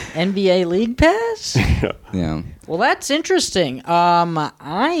 NBA League Pass? Yeah. Well, that's interesting. I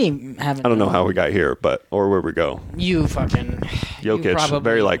haven't. I don't know how we got here, or where we go. You fucking. Jokic, you probably-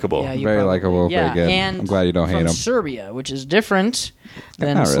 very likable. Yeah, you Very probably- likable, very Yeah, good. and I'm glad you don't hate from him. Serbia, which is different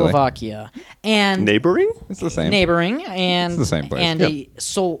than Not really. Slovakia, and Neighboring? It's the same. neighboring, and It's the same place. And Yep.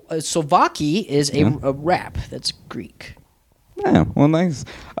 Slovaki is a rap that's Greek. Yeah, well, nice.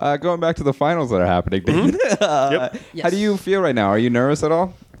 Going back to the finals that are happening, David. Yep. Yes. How do you feel right now? Are you nervous at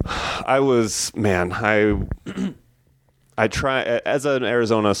all? I try, as an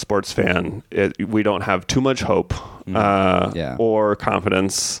Arizona sports fan, we don't have too much hope or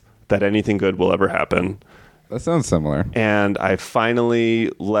confidence that anything good will ever happen. That sounds similar. And I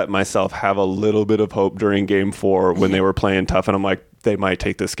finally let myself have a little bit of hope during Game 4 when they were playing tough, and I'm like, they might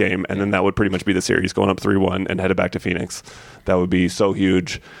take this game, and then that would pretty much be the series, going up 3-1 and headed back to Phoenix. That would be so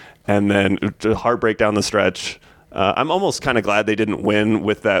huge. And then heartbreak down the stretch. I'm almost kind of glad they didn't win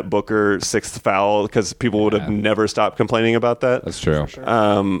with that Booker 6th foul, because people would have never stopped complaining about that. That's true.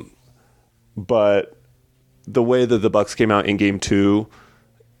 Sure. But the way that the Bucks came out in Game 2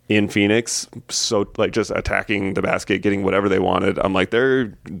 in Phoenix, so like just attacking the basket, getting whatever they wanted, I'm like,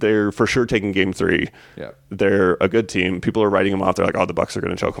 they're for sure taking Game 3. Yeah. They're a good team. People are writing them off. They're like, oh, the Bucks are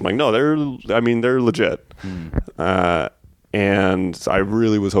going to choke. I'm like, no, they're legit. And I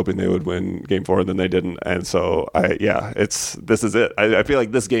really was hoping they would win Game 4, and then they didn't. And so, this is it. I feel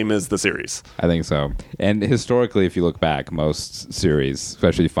like this game is the series. I think so. And historically, if you look back, most series,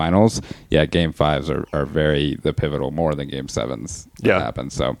 especially finals, Game 5s are very the pivotal, more than Game 7s that happen.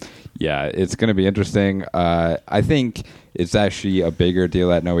 So, it's going to be interesting. I think it's actually a bigger deal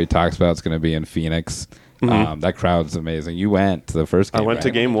that nobody talks about. It's going to be in Phoenix. That crowd's amazing. You went to the first game. I went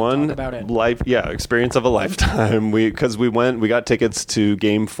to Game 1. About it. Experience of a lifetime. We got tickets to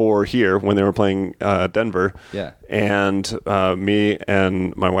Game 4 here when they were playing Denver. Yeah. And me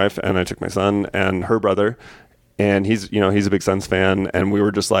and my wife, and I took my son and her brother, and he's a big Suns fan, and we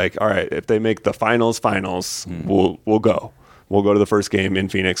were just like, all right, if they make the finals, we'll go. We'll go to the first game in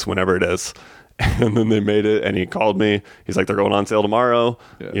Phoenix whenever it is. And then they made it, and he called me. He's like, they're going on sale tomorrow.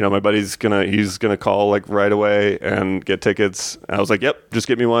 Yeah. My buddy's he's gonna call like right away and get tickets. And I was like, yep, just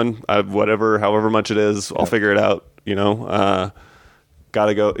get me one. However much it is, I'll figure it out.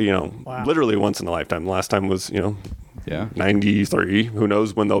 Gotta go. Wow. Literally once in a lifetime. The last time was 93. Who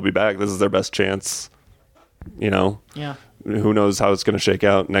knows when they'll be back? This is their best chance. Yeah. Who knows how it's gonna shake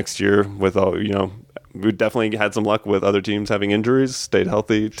out next year with all we definitely had some luck with other teams having injuries, stayed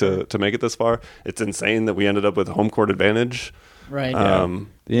healthy to make it this far. It's insane that we ended up with home court advantage. Right.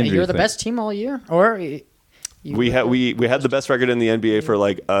 You're the best team all year, or we had the best record in the NBA for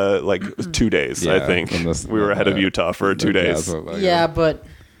like 2 days. I think we were ahead of Utah for 2 days. But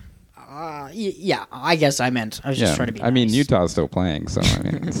I guess I was just trying to be. I mean, nice. Utah's still playing, so I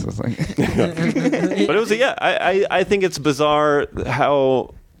mean, it's just like. But it was I think it's bizarre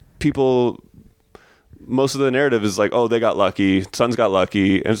how people. Most of the narrative is like, oh, they got lucky, Suns got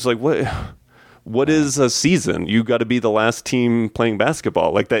lucky, and it's like, what is a season? You got to be the last team playing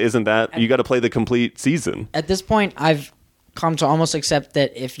basketball. Like that isn't that you got to play the complete season. At this point, I've come to almost accept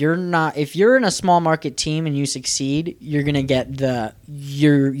that if you're in a small market team and you succeed, you're gonna get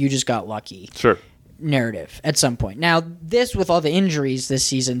you just got lucky. Sure. Narrative at some point. Now, this with all the injuries this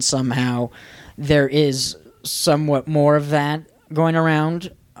season, somehow there is somewhat more of that going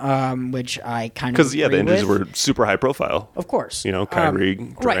around. Which I kind of because the injuries were super high profile, of course. Kyrie,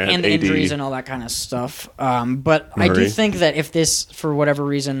 Durant, right, and the AD. injuries and all that kind of stuff. But Murray. I do think that if this, for whatever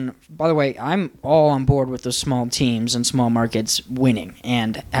reason, by the way, I'm all on board with the small teams and small markets winning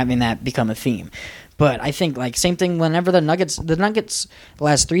and having that become a theme. But I think same thing whenever the Nuggets the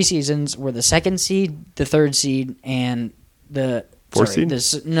last 3 seasons were the 2nd seed, the 3rd seed, and the 4th seed.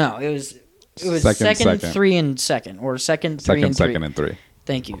 It was second, 3, and 2nd, or second, 3, and 3. Second, and 3.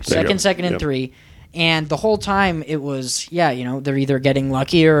 Thank you. Second, and 3. And the whole time it was, they're either getting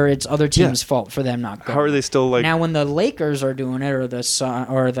lucky or it's other teams' fault for them not going. How are they still Now when the Lakers are doing it, or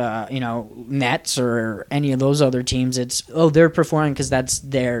the Nets or any of those other teams, it's they're performing because that's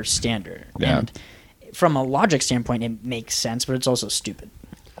their standard. Yeah. And from a logic standpoint, it makes sense, but it's also stupid.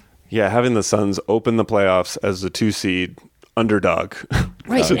 Yeah, having the Suns open the playoffs as the 2 seed. Underdog,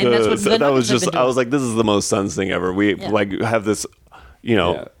 right? And that's what so that was just. I was like, "This is the most Suns thing ever." We have this,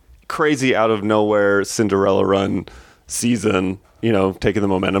 crazy out of nowhere Cinderella run season. Taking the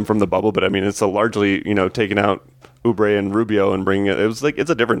momentum from the bubble, but I mean, it's a largely taking out Oubre and Rubio and bringing it. It was like it's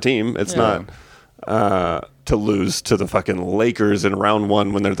a different team. It's not to lose to the fucking Lakers in round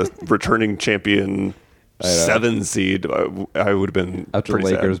 1 when they're the returning champion. 7 seed, I would have been after pretty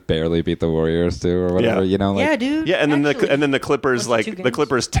the Lakers sad. Barely beat the Warriors too, or whatever. Dude. Yeah, and then the Clippers the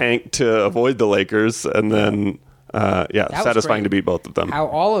Clippers tanked to avoid the Lakers, and then satisfying to beat both of them. How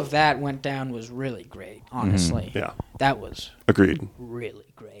all of that went down was really great, honestly. Yeah, that was agreed.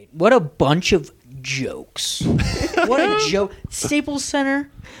 really great. What a bunch of jokes. What a joke. Staples Center.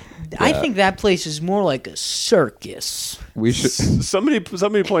 I think that place is more like a circus. We should. Somebody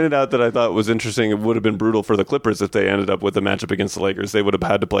pointed out that I thought was interesting. It would have been brutal for the Clippers if they ended up with a matchup against the Lakers. They would have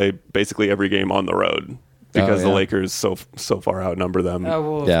had to play basically every game on the road because the Lakers so far outnumber them. Oh,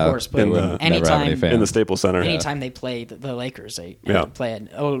 well, of course. But anytime in the Staples Center, anytime they play the Lakers, they play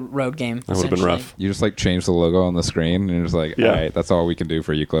a road game. That would have been rough. You just like change the logo on the screen, and you're just like, all right, that's all we can do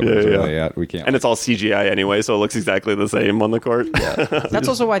for you, Clippers. We can't. And it's all CGI anyway, so it looks exactly the same on the court. Yeah. That's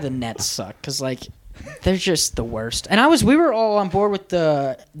also why the Nets suck, because like they're just the worst. And we were all on board with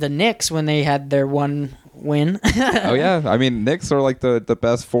the Knicks when they had their one win. Oh yeah, I mean Knicks are like the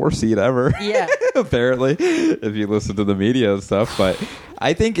best 4 seed ever. Yeah, apparently, if you listen to the media and stuff. But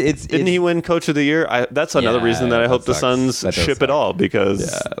I think didn't he win Coach of the Year? That's another reason that I hope the Suns ship it all,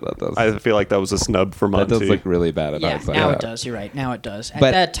 because I feel like that was a snub for Monty. That does look really bad at hindsight. Now it does. You're right. Now it does. At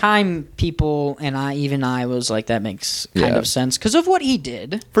that time, people and I was like, that makes kind of sense because of what he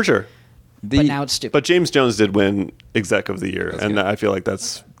did. For sure. But now it's stupid. But James Jones did win Exec of the Year, and I feel like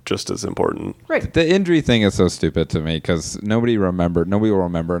that's just as important. Right. The injury thing is so stupid to me because nobody will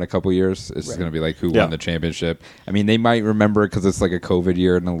remember in a couple years. It's just going to be like who won the championship. I mean, they might remember because it's like a COVID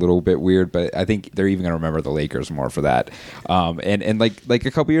year and a little bit weird, but I think they're even going to remember the Lakers more for that. And like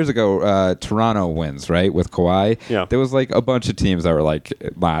a couple years ago, Toronto wins, right, with Kawhi. Yeah. There was like a bunch of teams that were like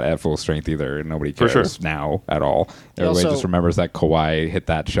not at full strength either, and nobody cares now at all. Everybody just remembers that Kawhi hit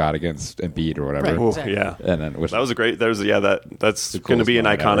that shot against Embiid or whatever. Right, exactly. Yeah. And then that was a great. That's going to be an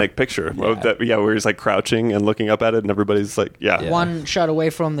iconic picture. Where he's like crouching and looking up at it, and everybody's like, one shot away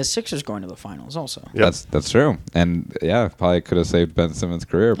from the Sixers going to the finals. Also, that's true, and probably could have saved Ben Simmons'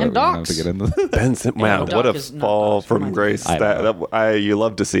 career, but we don't have to get into that. Ben Simmons. Wow, what a fall from grace! You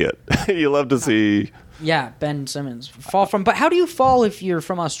love to see it. You love to see. Yeah, Ben Simmons fall from. But how do you fall if you're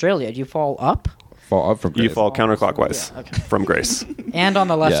from Australia? Do you fall up? Fall up from grace. You fall counterclockwise from grace. And on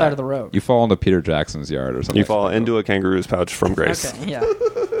the left side of the road. You fall into Peter Jackson's yard or something. You fall into a kangaroo's pouch from grace. Okay, yeah.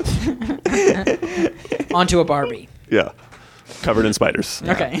 Onto a Barbie. Yeah. Covered in spiders.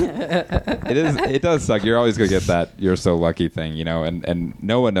 Okay. It does suck. You're always going to get that you're so lucky thing, and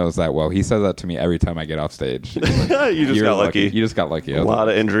no one knows that well. He says that to me every time I get off stage. You just got lucky. You just got lucky. A lot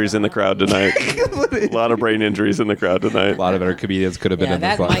of injuries in the crowd tonight. A lot of brain injuries in the crowd tonight. A lot of other comedians could have been in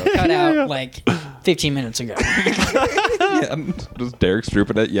this lineup. That might cut out like 15 minutes ago. Just Derek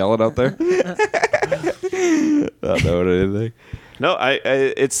Strooping it, yelling out there. I don't know anything. No,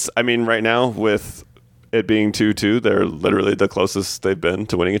 I mean, right now with it being 2-2, they're literally the closest they've been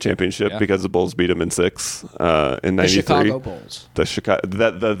to winning a championship because the Bulls beat them in 6 in 93. The Chicago Bulls.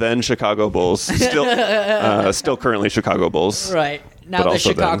 The then Chicago Bulls, still currently Chicago Bulls. Right. Now the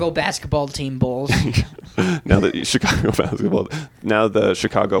Chicago basketball team Bulls. Now the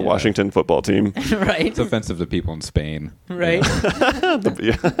Chicago Washington football team. Right. It's offensive to people in Spain. Right.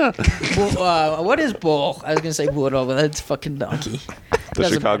 What is bull? I was going to say burro, but that's fucking donkey. The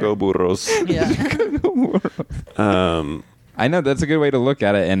Chicago Burros. Yeah. I know that's a good way to look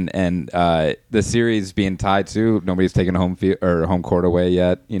at it, and the series being tied to nobody's taken home court away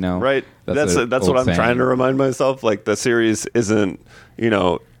yet. Right. That's what I'm trying to remind myself. Like the series isn't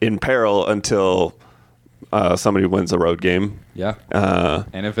in peril until somebody wins a road game. Yeah.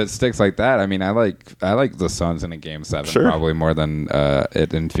 And if it sticks like that, I mean, I like the Suns in a Game 7 probably more than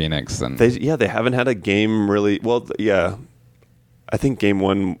it in Phoenix. And they haven't had a game really. Well, yeah. I think Game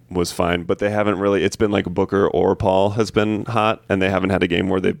 1 was fine, but they haven't really. It's been like Booker or Paul has been hot, and they haven't had a game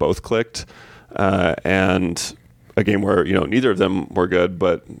where they both clicked, and a game where neither of them were good.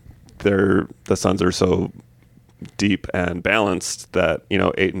 But the Suns are so deep and balanced that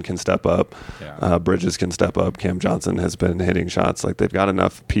Ayton can step up, Bridges can step up, Cam Johnson has been hitting shots. Like they've got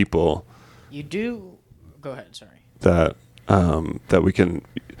enough people. You do. Go ahead. Sorry. That we can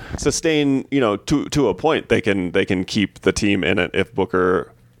sustain, to a point. They can keep the team in it if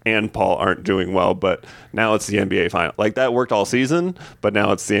Booker and Paul aren't doing well. But now it's the NBA final. Like that worked all season, but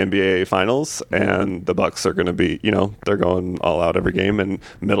now it's the NBA finals, and the Bucks are going to be, they're going all out every game. And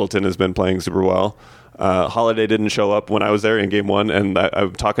Middleton has been playing super well. Holiday didn't show up when I was there in Game 1, and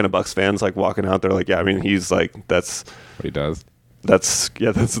I'm talking to Bucks fans like walking out there like, yeah, I mean, he's like, that's what he does. That's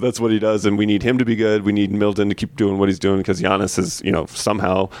what he does, and we need him to be good. We need Middleton to keep doing what he's doing because Giannis is,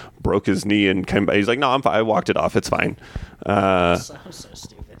 somehow broke his knee and came back. He's like, no, I'm fine. I walked it off. It's fine. So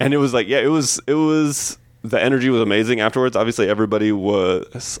stupid. And it was like, it was. The energy was amazing afterwards. Obviously, everybody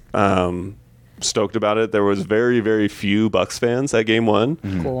was stoked about it. There was very, very few Bucks fans at Game 1.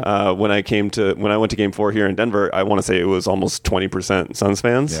 Mm-hmm. Cool. When I went to Game 4 here in Denver, I want to say it was almost 20% Suns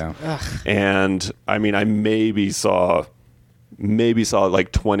fans. Yeah. And I mean, I maybe saw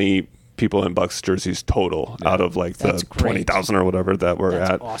like 20 people in Bucks jerseys total out of like That's the great. 20,000 or whatever that were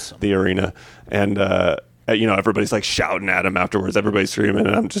That's at awesome. the arena. And, everybody's like shouting at him afterwards. Everybody's screaming.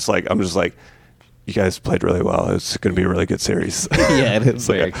 And I'm just like, you guys played really well. It's going to be a really good series. Yeah, it is. It's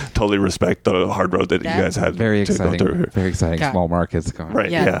like I totally respect the hard road that you guys had. Very to go through. exciting. Very exciting. God. Small markets going.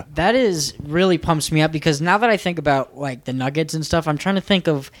 Right. Yeah. That is really pumps me up because now that I think about like the Nuggets and stuff, I'm trying to think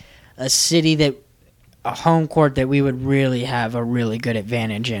of a home court that we would really have a really good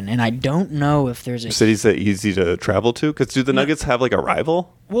advantage in, and I don't know if there's a Cities that easy to travel to? Because do the Nuggets have like a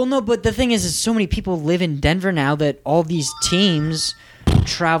rival? Well, no, but the thing is so many people live in Denver now that all these teams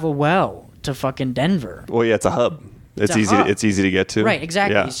travel well to fucking Denver. Well, yeah, it's a hub. It's a easy. hub. It's easy to get to. Right,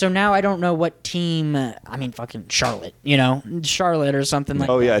 exactly. Yeah. So now I don't know what team. Fucking Charlotte. Charlotte or something like.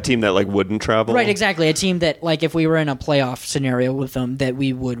 Oh that. yeah, a team that like wouldn't travel. Right, exactly. A team that, like, if we were in a playoff scenario with them, that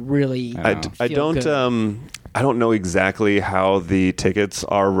we would really. I feel don't. good. I don't know exactly how the tickets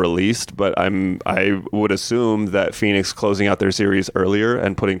are released, but I would assume that Phoenix closing out their series earlier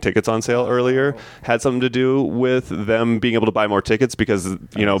and putting tickets on sale earlier had something to do with them being able to buy more tickets because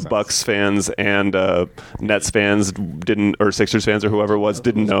Bucks fans and Nets fans didn't, or Sixers fans or whoever it was,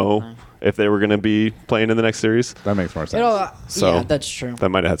 didn't know if they were going to be playing in the next series. That makes more sense. Yeah, that's true. That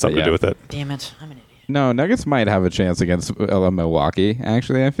might have had something to do with it. Damn it, I'm an idiot. No, Nuggets might have a chance against Milwaukee.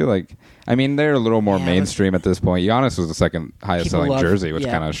 Actually, I feel like. I mean, they're a little more mainstream at this point. Giannis was the second highest selling jersey, which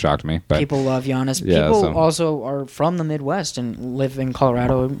kind of shocked me. But people love Giannis. Yeah, people also are from the Midwest and live in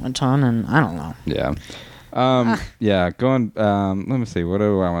Colorado a ton, and I don't know. Yeah. Yeah, going. Let me see. What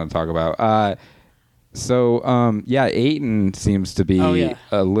do I want to talk about? Ayton seems to be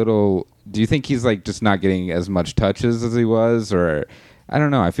a little. Do you think he's like just not getting as much touches as he was, or I don't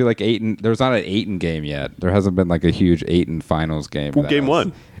know. I feel like Ayton. There's not an Ayton game yet. There hasn't been like a huge Ayton finals game. Well, game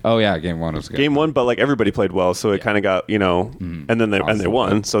one. Oh yeah, game one was good. Game one, but like everybody played well, so it kind of got and then they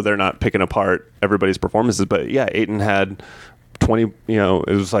won, so they're not picking apart everybody's performances. But yeah, Ayton had 20. It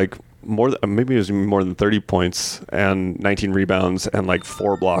was like maybe it was more than 30 points and 19 rebounds and like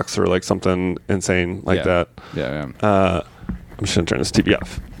 4 blocks or like something insane like that. Yeah. I'm just gonna turn this TV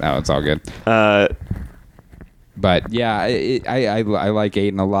off. No, it's all good. But yeah, I like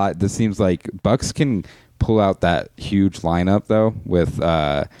Ayton a lot. This seems like Bucks can pull out that huge lineup though with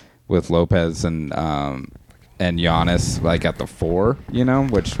Lopez and Giannis like at the 4,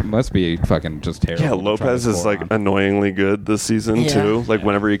 which must be fucking just terrible. Yeah, Lopez is like annoyingly good this season too. Like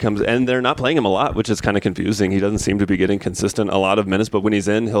whenever he comes, and they're not playing him a lot, which is kind of confusing. He doesn't seem to be getting consistent a lot of minutes, but when he's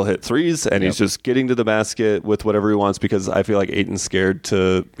in, he'll hit threes, and he's just getting to the basket with whatever he wants. Because I feel like Ayton's scared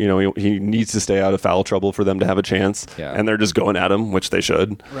to, he needs to stay out of foul trouble for them to have a chance, and they're just going at him, which they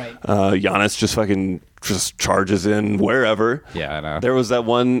should. Right. Giannis just charges in wherever. Yeah, I know. There was that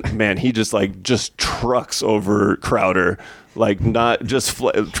one man. He just trucks over Crowder. Like not just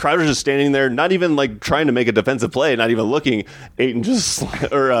Crowder's just standing there, not even like trying to make a defensive play, not even looking. Ayton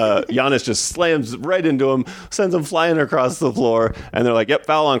Giannis just slams right into him, sends him flying across the floor, and they're like, "Yep,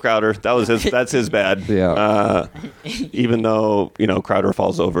 foul on Crowder. That's his bad." Yeah. Even though Crowder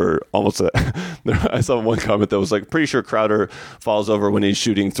falls over almost. I saw one comment that was like, "Pretty sure Crowder falls over when he's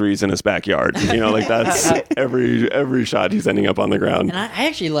shooting threes in his backyard." Like that's every shot he's ending up on the ground. And I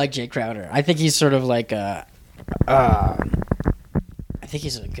actually like Jay Crowder. I think he's sort of like I think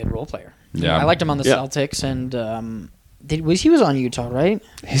he's a good role player. Yeah. I liked him on the Celtics, and he was on Utah, right?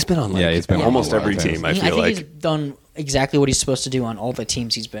 He's been on he's been almost on every teams. team. I feel think like he's done exactly what he's supposed to do on all the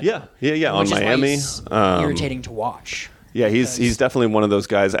teams he's been. Yeah. On which is why Miami, he's irritating to watch. Yeah, he's definitely one of those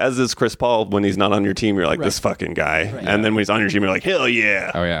guys. As is Chris Paul. When he's not on your team, you're like, this fucking guy. Right. And then when he's on your team, you're like, hell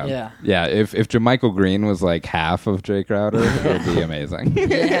yeah. Oh yeah. Yeah. If JaMychal Green was like half of Jay Crowder, it would be amazing.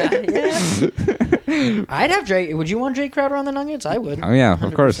 I'd have Jay. Would you want Jay Crowder on the Nuggets? I would. Oh yeah,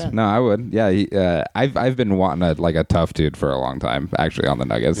 of course. 100%. No, I would. Yeah, I've been wanting a tough dude for a long time. Actually, on the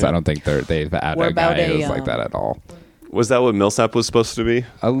Nuggets, I don't think they've had What a guy about who's like that at all. Was that what Millsap was supposed to be?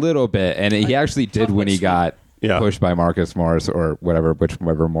 A little bit, and he actually did when he got pushed by Marcus Morris or whichever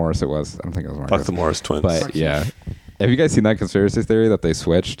Morris it was. I don't think it was Marcus. Fuck the Morris twins. But yeah. Have you guys seen that conspiracy theory that they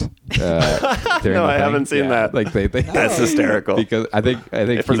switched? No, I haven't seen that. Like they That's hysterical. because I think For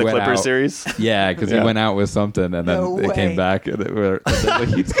he the went Clippers out, series? Yeah, because he went out with something and then No it came way. back and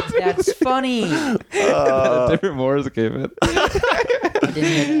That's funny. a different Morris came in. I didn't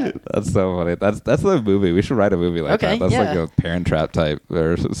hear that. That's so funny. That's the movie. We should write a movie like Okay, that. That's yeah. like a Parent Trap type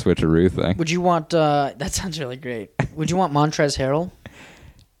or switcheroo thing. Would you want? That sounds really great. Would you want Montrezl Harrell?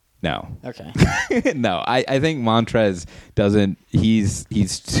 No. Okay. No, I think Montrez doesn't. He's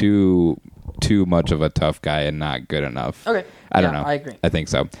too much of a tough guy and not good enough. Okay. I don't know. I agree. I think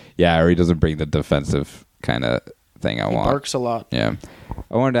so. Yeah, or he doesn't bring the defensive kind of thing I He want. barks a lot. Yeah.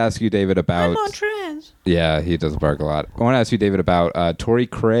 I wanted to ask you, David, about... I'm on trends. Yeah, he does bark a lot. I want to ask you, David, about Torrey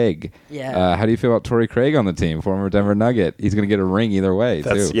Craig. Yeah. How do you feel about Torrey Craig on the team, former Denver Nugget? He's going to get a ring either way, too.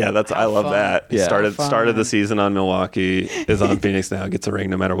 I love fun. that. He Yeah. started the season on Milwaukee, is on Phoenix now, gets a ring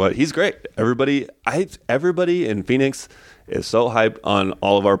no matter what. He's great. Everybody in Phoenix is so hyped on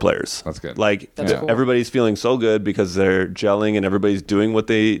all of our players. That's good. Like, That's cool. everybody's feeling so good because they're gelling and everybody's doing what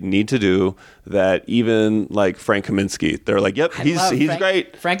they need to do, that even like Frank Kaminsky, they're like, yep, he's Frank,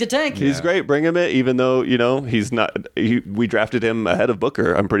 great. Frank the Tank. He's great. Bring him in, even though, he's not. We drafted him ahead of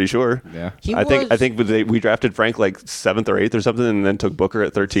Booker, I'm pretty sure. Yeah. I think we drafted Frank like 7th or 8th or something, and then took Booker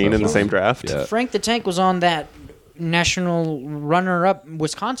at 13 in the same draft. Yeah. Frank the Tank was on that national runner-up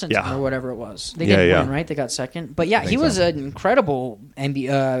Wisconsin team Yeah. or whatever it was. They Yeah, didn't yeah. win, right? They got second. But yeah, he think was so. an incredible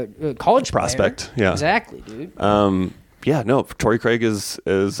college Prospect, player. yeah. Exactly, dude. Torrey Craig is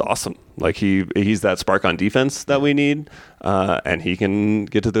awesome. Like he's that spark on defense that we need, and he can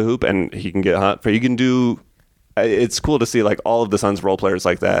get to the hoop and he can get hot. He can do. It's cool to see like all of the Suns role players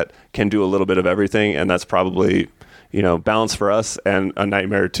like that can do a little bit of everything, and that's probably balance for us and a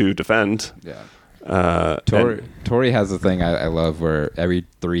nightmare to defend. Yeah. And- Torrey has a thing I love where every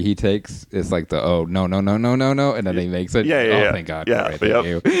three he takes is like the no, and then he makes it. Yeah. Thank God. Yeah, Torrey, thank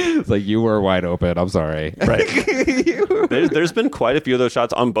you. It's like you were wide open. I'm sorry. Right. There's been quite a few of those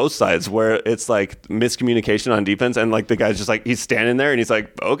shots on both sides where it's like miscommunication on defense, and like the guy's just like he's standing there and he's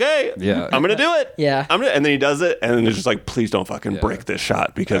like, okay, Yeah. I'm gonna do it. Yeah. and then he does it, and then it's just like, please don't fucking break this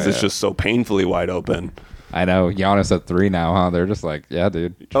shot because it's just so painfully wide open. I know. Giannis at 3 now, huh? They're just like, yeah,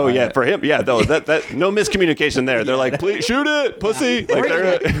 dude. Oh try yeah, it. for him, yeah. Though that no miscommunication there. They're like, please shoot it, pussy. Like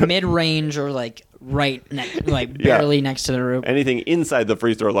they're Mid-range or like barely next to the rope. anything inside the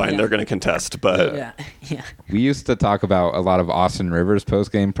free throw line, Yeah. they're going to contest. But Yeah. We used to talk about a lot of Austin Rivers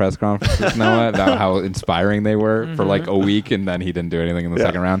post-game press conferences, Noah, about how inspiring they were for like a week, and then he didn't do anything in the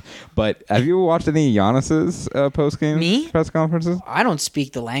second round. But have you watched any Giannis's post-game Me? press conferences? I don't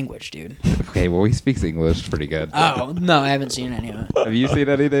speak the language, dude. Okay, well, he speaks English pretty good. Oh, no, I haven't seen any of it. Have you seen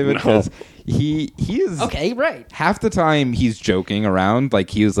any, David? Because he is... Okay, right. Half the time he's joking around, like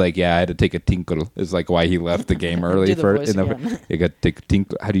he was like, "Yeah, I had to take a tinkle." Is like why he left the game early Do the for voice again. I got to take a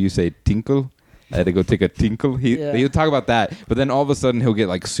tinkle. How do you say tinkle? I had to go take a tinkle. He'll talk about that, but then all of a sudden he'll get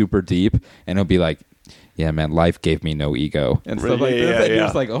like super deep and he'll be like, "Yeah, man, life gave me no ego," and stuff like this. And you're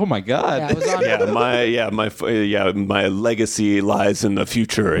just like, "Oh my god." Yeah, I was on my legacy lies in the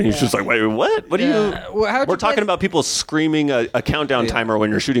future. And he's just like, wait, what? What do you? Well, how'd We're you talking play- about people screaming a countdown timer when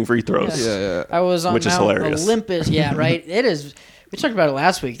you're shooting free throws. Yeah. I was on Which is Mount hilarious. Olympus. Yeah, right. It is. We talked about it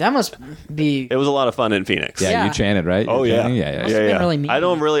last week. That must be. It was a lot of fun in Phoenix. Yeah, Yeah. you chanted, right? Oh You're yeah. chanting? Must have been really mean.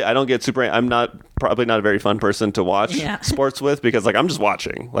 I don't get super. I'm probably not a very fun person to watch sports with because like I'm just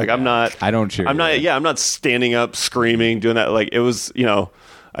watching. Like I'm not. I don't cheer. I'm not. Yeah, I'm not standing up, screaming, doing that. Like it was.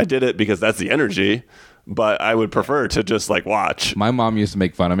 I did it because that's the energy. But I would prefer to just like watch. My mom used to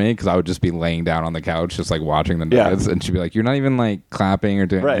make fun of me because I would just be laying down on the couch, just like watching the Yeah. Nuggets, and she'd be like, "You're not even like clapping or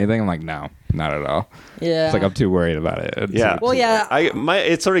doing Right. anything." I'm like, "No, not at all." Yeah. It's like I'm too worried about it. It's Yeah. like- Well, yeah.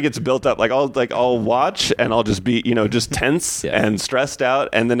 It sort of gets built up. I'll watch and I'll just be just tense Yeah. and stressed out.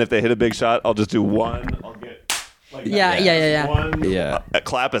 And then if they hit a big shot, I'll just do one. I'll get like that. Yeah. One. Yeah.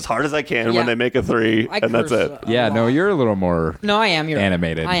 Clap as hard as I can Yeah. when they make a three, I and that's curse it. a Yeah, no, lot. you're a little more No, I am. You're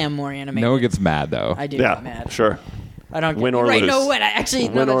animated. I am more animated. Noah gets mad though. I do Yeah, get mad. sure. I don't get Win or right. lose. No, when I actually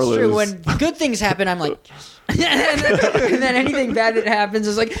no, Win or that's true. lose. When good things happen, I'm like, and then anything bad that happens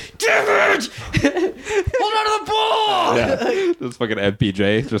is like, damn it! Hold on to the ball. Yeah. This fucking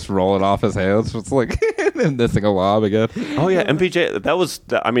MPJ just rolling off his hands. It's like missing a lob again. Oh yeah, MPJ.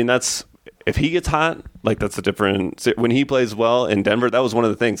 That's if he gets hot, like that's a different. When he plays well in Denver, that was one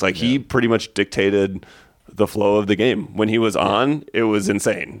of the things. Like he pretty much dictated the flow of the game. When he was on, it was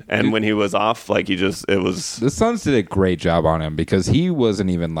insane, and when he was off, like it was. The Suns did a great job on him because he wasn't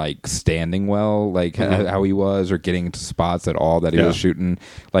even like standing well, like how he was, or getting into spots at all that he was shooting.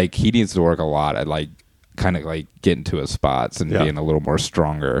 Like he needs to work a lot at like kind of like getting to his spots and being a little more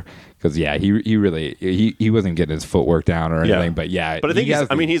stronger. Because he really wasn't getting his footwork down or anything, but But I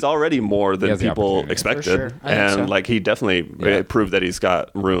think he's already more than has the people opportunity. expected, For sure. I think and so. like he definitely proved that he's got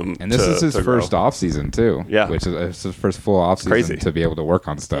room. and this is his to grow. first off season too. Yeah. which is it's his first full off season Crazy. to be able to work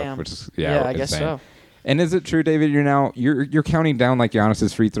on stuff, Damn. which is I guess insane. so. And is it true, David? You're counting down like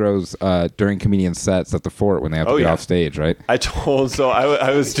Giannis's free throws during comedian sets at the fort when they have to get off stage, right? I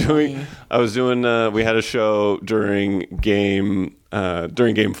was doing we had a show during game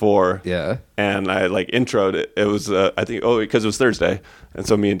 4. Yeah. And I like introed it. It was I think because it was Thursday, and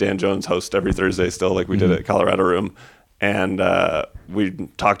so me and Dan Jones host every Thursday still, like we did at Colorado Room. and we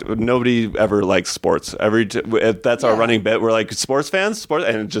talked. Nobody ever likes sports. If that's our running bit. We're like sports fans,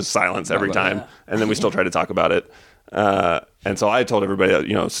 and just silence every time, and then we still try to talk about it. And so I told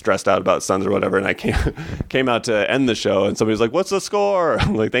everybody, stressed out about Suns or whatever, and I came out to end the show, and somebody was like, "What's the score?"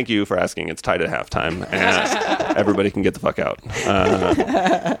 I'm like, "Thank you for asking. It's tied at halftime, and everybody can get the fuck out."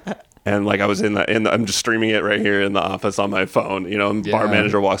 And like I was I'm just streaming it right here in the office on my phone. Bar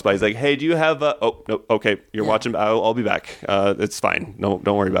manager walks by. He's like, "Hey, do you have Oh, no, okay. You're watching. I'll be back. It's fine. No,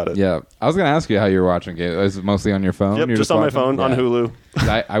 don't worry about it." Yeah, I was gonna ask you how you're watching it. Is it mostly on your phone? Yep, You're just on my phone on Hulu.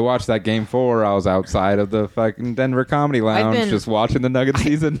 I watched that game 4. I was outside of the fucking Denver Comedy Lounge just watching the Nuggets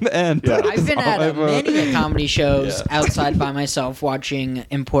season end. Yeah. I've been at many comedy shows outside by myself watching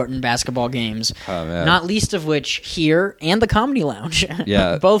important basketball games. Oh, man. Not least of which here and the Comedy Lounge.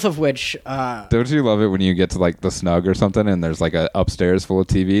 Yeah. Both of which... Don't you love it when you get to like the snug or something and there's like a upstairs full of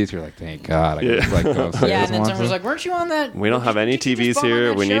TVs? You're like, thank God. I can just like go upstairs. Yeah, and then watch someone was it. like, weren't you on that? We don't have any did you just TVs bum on here.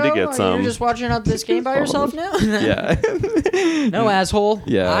 that We need to show? get some. You're just watching this game by yourself now? Yeah. No, asshole.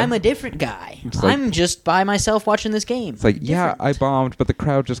 Yeah. I'm a different guy. like- I'm just by myself watching this game. It's like, yeah, I bombed, but the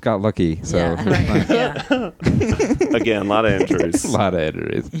crowd just got lucky. So Yeah, right. Yeah. Again, a lot of injuries. a lot of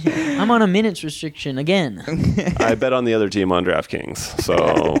injuries. I'm on a minutes restriction again. I bet on the other team on DraftKings.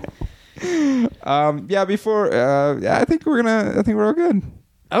 So Before I think we're all good.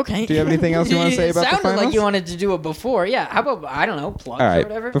 Okay. Do you have anything else you want to say about the It sounded finals? like you wanted to do it before. Yeah. How about, I don't know, plugs All right. or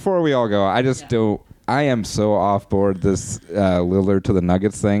whatever? Before we all go, I just don't. I am so off board this Lillard to the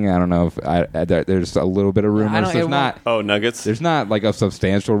Nuggets thing. I don't know if there's a little bit of rumors. Nuggets. There's not like a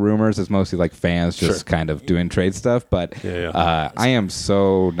substantial rumors. It's mostly like fans just kind of doing trade stuff. But I am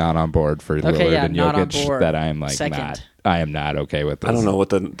so not on board for Lillard and not on Jokic board. that I am like Second. not. I am not okay with this. I don't know what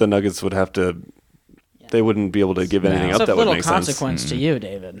the Nuggets would have to. They wouldn't be able to give anything It's up a that would little make sense. consequence to you,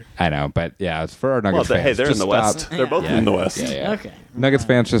 David. I know, but yeah, it's for our Nuggets Well, fans. hey, they're in just the stop. West. They're both in the West. Yeah. Okay. Nuggets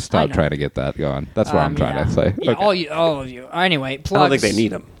fans, just I stop know. trying to get that going. That's what I'm trying to say. Yeah, Okay. all of you. Anyway, plugs. I don't think they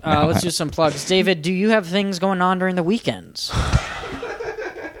need them. Let's do some plugs. David, do you have things going on during the weekends?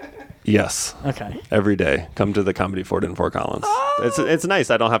 Yes. Okay. Every day, come to the Comedy Fort in Fort Collins. It's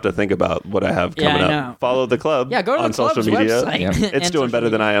nice. I don't have to think about what I have coming I up. know. Follow the club. Yeah, go to on the club's social media. website. Yep. It's and doing better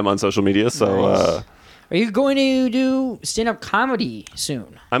than I am on social media. So Are you going to do stand-up comedy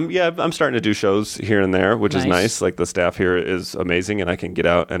soon? I'm starting to do shows here and there, which is Nice. nice. Like the staff here is amazing, and I can get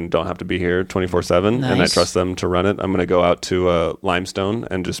out and don't have to be here 24/7. And I Nice. trust them to run it. I'm going to go out to Limestone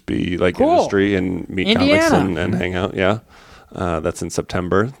and just be like Cool. industry and meet Indiana. comics and hang out. Yeah, that's in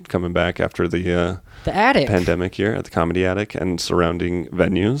September. Coming back after the Attic. pandemic year at the Comedy Attic and surrounding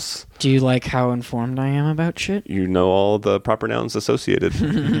venues. Do you like how informed I am about shit? You know all the proper nouns associated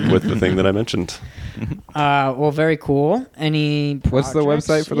with the thing that I mentioned. Well, very cool. Any What's the projects?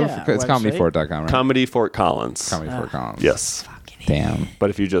 website for the? Yeah, It's website. comedyfort.com, right? Comedy Fort Collins. Comedy Fort Collins. Yes. Damn. But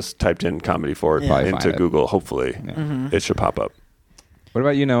if you just typed in Comedy Fort Probably into find it. Google, hopefully it should pop up. What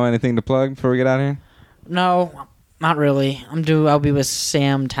about you? Know anything to plug before we get out of here? No, not really. I'll be with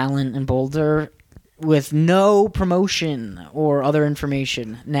Sam Talent in Boulder with no promotion or other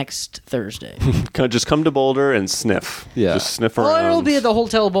information next Thursday. Just come to Boulder and sniff. Yeah. Just sniff around. Well, it'll be at the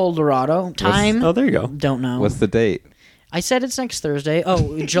Hotel Boulderado. Time? Oh, there you go. Don't know. What's the date? I said it's next Thursday.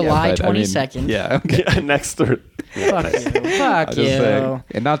 Oh, July but, I mean, 22nd. Yeah. Okay. Yeah, next Thursday. Fuck you. Fuck Just you. saying.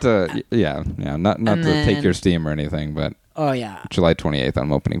 And not to, not And to take then- your steam or anything, but Oh, yeah. July 28th,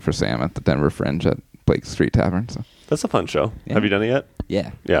 I'm opening for Sam at the Denver Fringe at Blake Street Tavern. So That's a fun show. Yeah. Have you done it yet?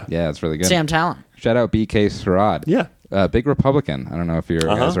 yeah, it's really good. Sam Talent. Shout out BK Sherrod. Yeah. Big Republican. I don't know if you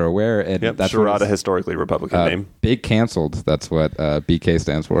guys are aware. And Yep. that's what Sherrod, a it's- historically Republican name. Big canceled. That's what BK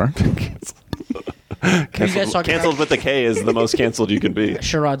stands for. Canceled with the K is the most canceled you can be.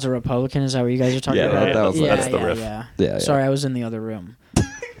 Sherrod's a Republican. Is that what you guys are talking Yeah, about? that was- that's the riff. Yeah. Sorry, I was in the other room.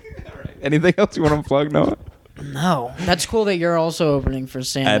 Anything else you want to plug, Noah? No. That's cool that you're also opening for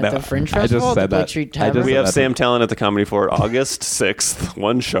Sam I at know. the Fringe I just Festival at the said Blake that. Street I just Tavern. We have That's Sam Talent at the Comedy Fort August 6th.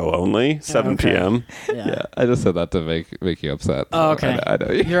 One show only, 7 okay. p.m. Yeah. I just said that to make you upset. Oh, okay. I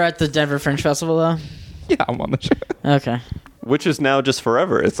know you. You're at the Denver Fringe Festival, though? Yeah, I'm on the show. Okay. Which is now just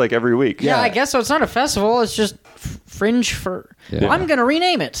forever. It's like every week. Yeah, I guess so. It's not a festival. It's just Fringe for... Yeah. I'm going to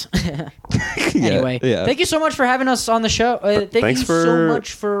rename it. Anyway, yeah. thank you so much for having us on the show. Thank Thanks you for- so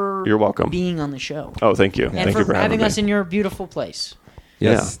much for You're welcome. being on the show. Oh, thank you. And Thank you for having me. us in your beautiful place.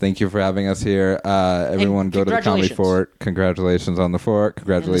 Yes, thank you for having us here. Everyone go to the Comedy congratulations. Fort. Congratulations on the Fort.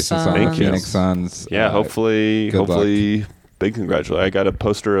 Congratulations on the Suns. Phoenix Suns. Yeah, hopefully, good big congratulations. I got a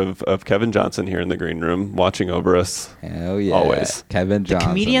poster of Kevin Johnson here in the green room watching over us. Hell yeah. Always. Kevin Johnson.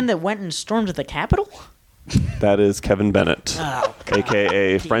 Comedian that went and stormed the Capitol? That is Kevin Bennett, Oh,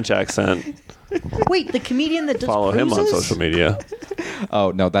 a.k.a. French accent. Wait, the comedian that does Follow him on cruises? social media.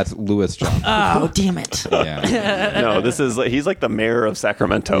 Oh no, that's Louis Johnson. Oh, damn it. Yeah. No, he's like the mayor of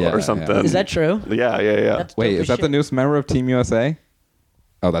Sacramento Yeah, or something. yeah. Is that true? Yeah. That's Wait, dope is as that the shit. newest member of Team USA?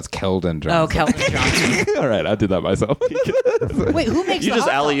 Oh, that's Keldon Johnson. Oh, Kelvin Johnson. All right, I did that myself. Wait, who makes You the just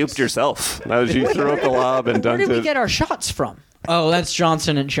hot alley-ooped dogs? yourself. That was you threw up the lob and Where dunked did we it. get our shots from? Oh, that's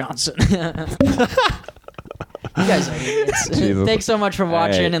Johnson and Johnson. You guys are idiots. Jesus. Thanks so much for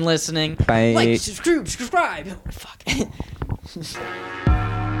watching Hey. and listening. Bye. Like, subscribe. Oh, fuck.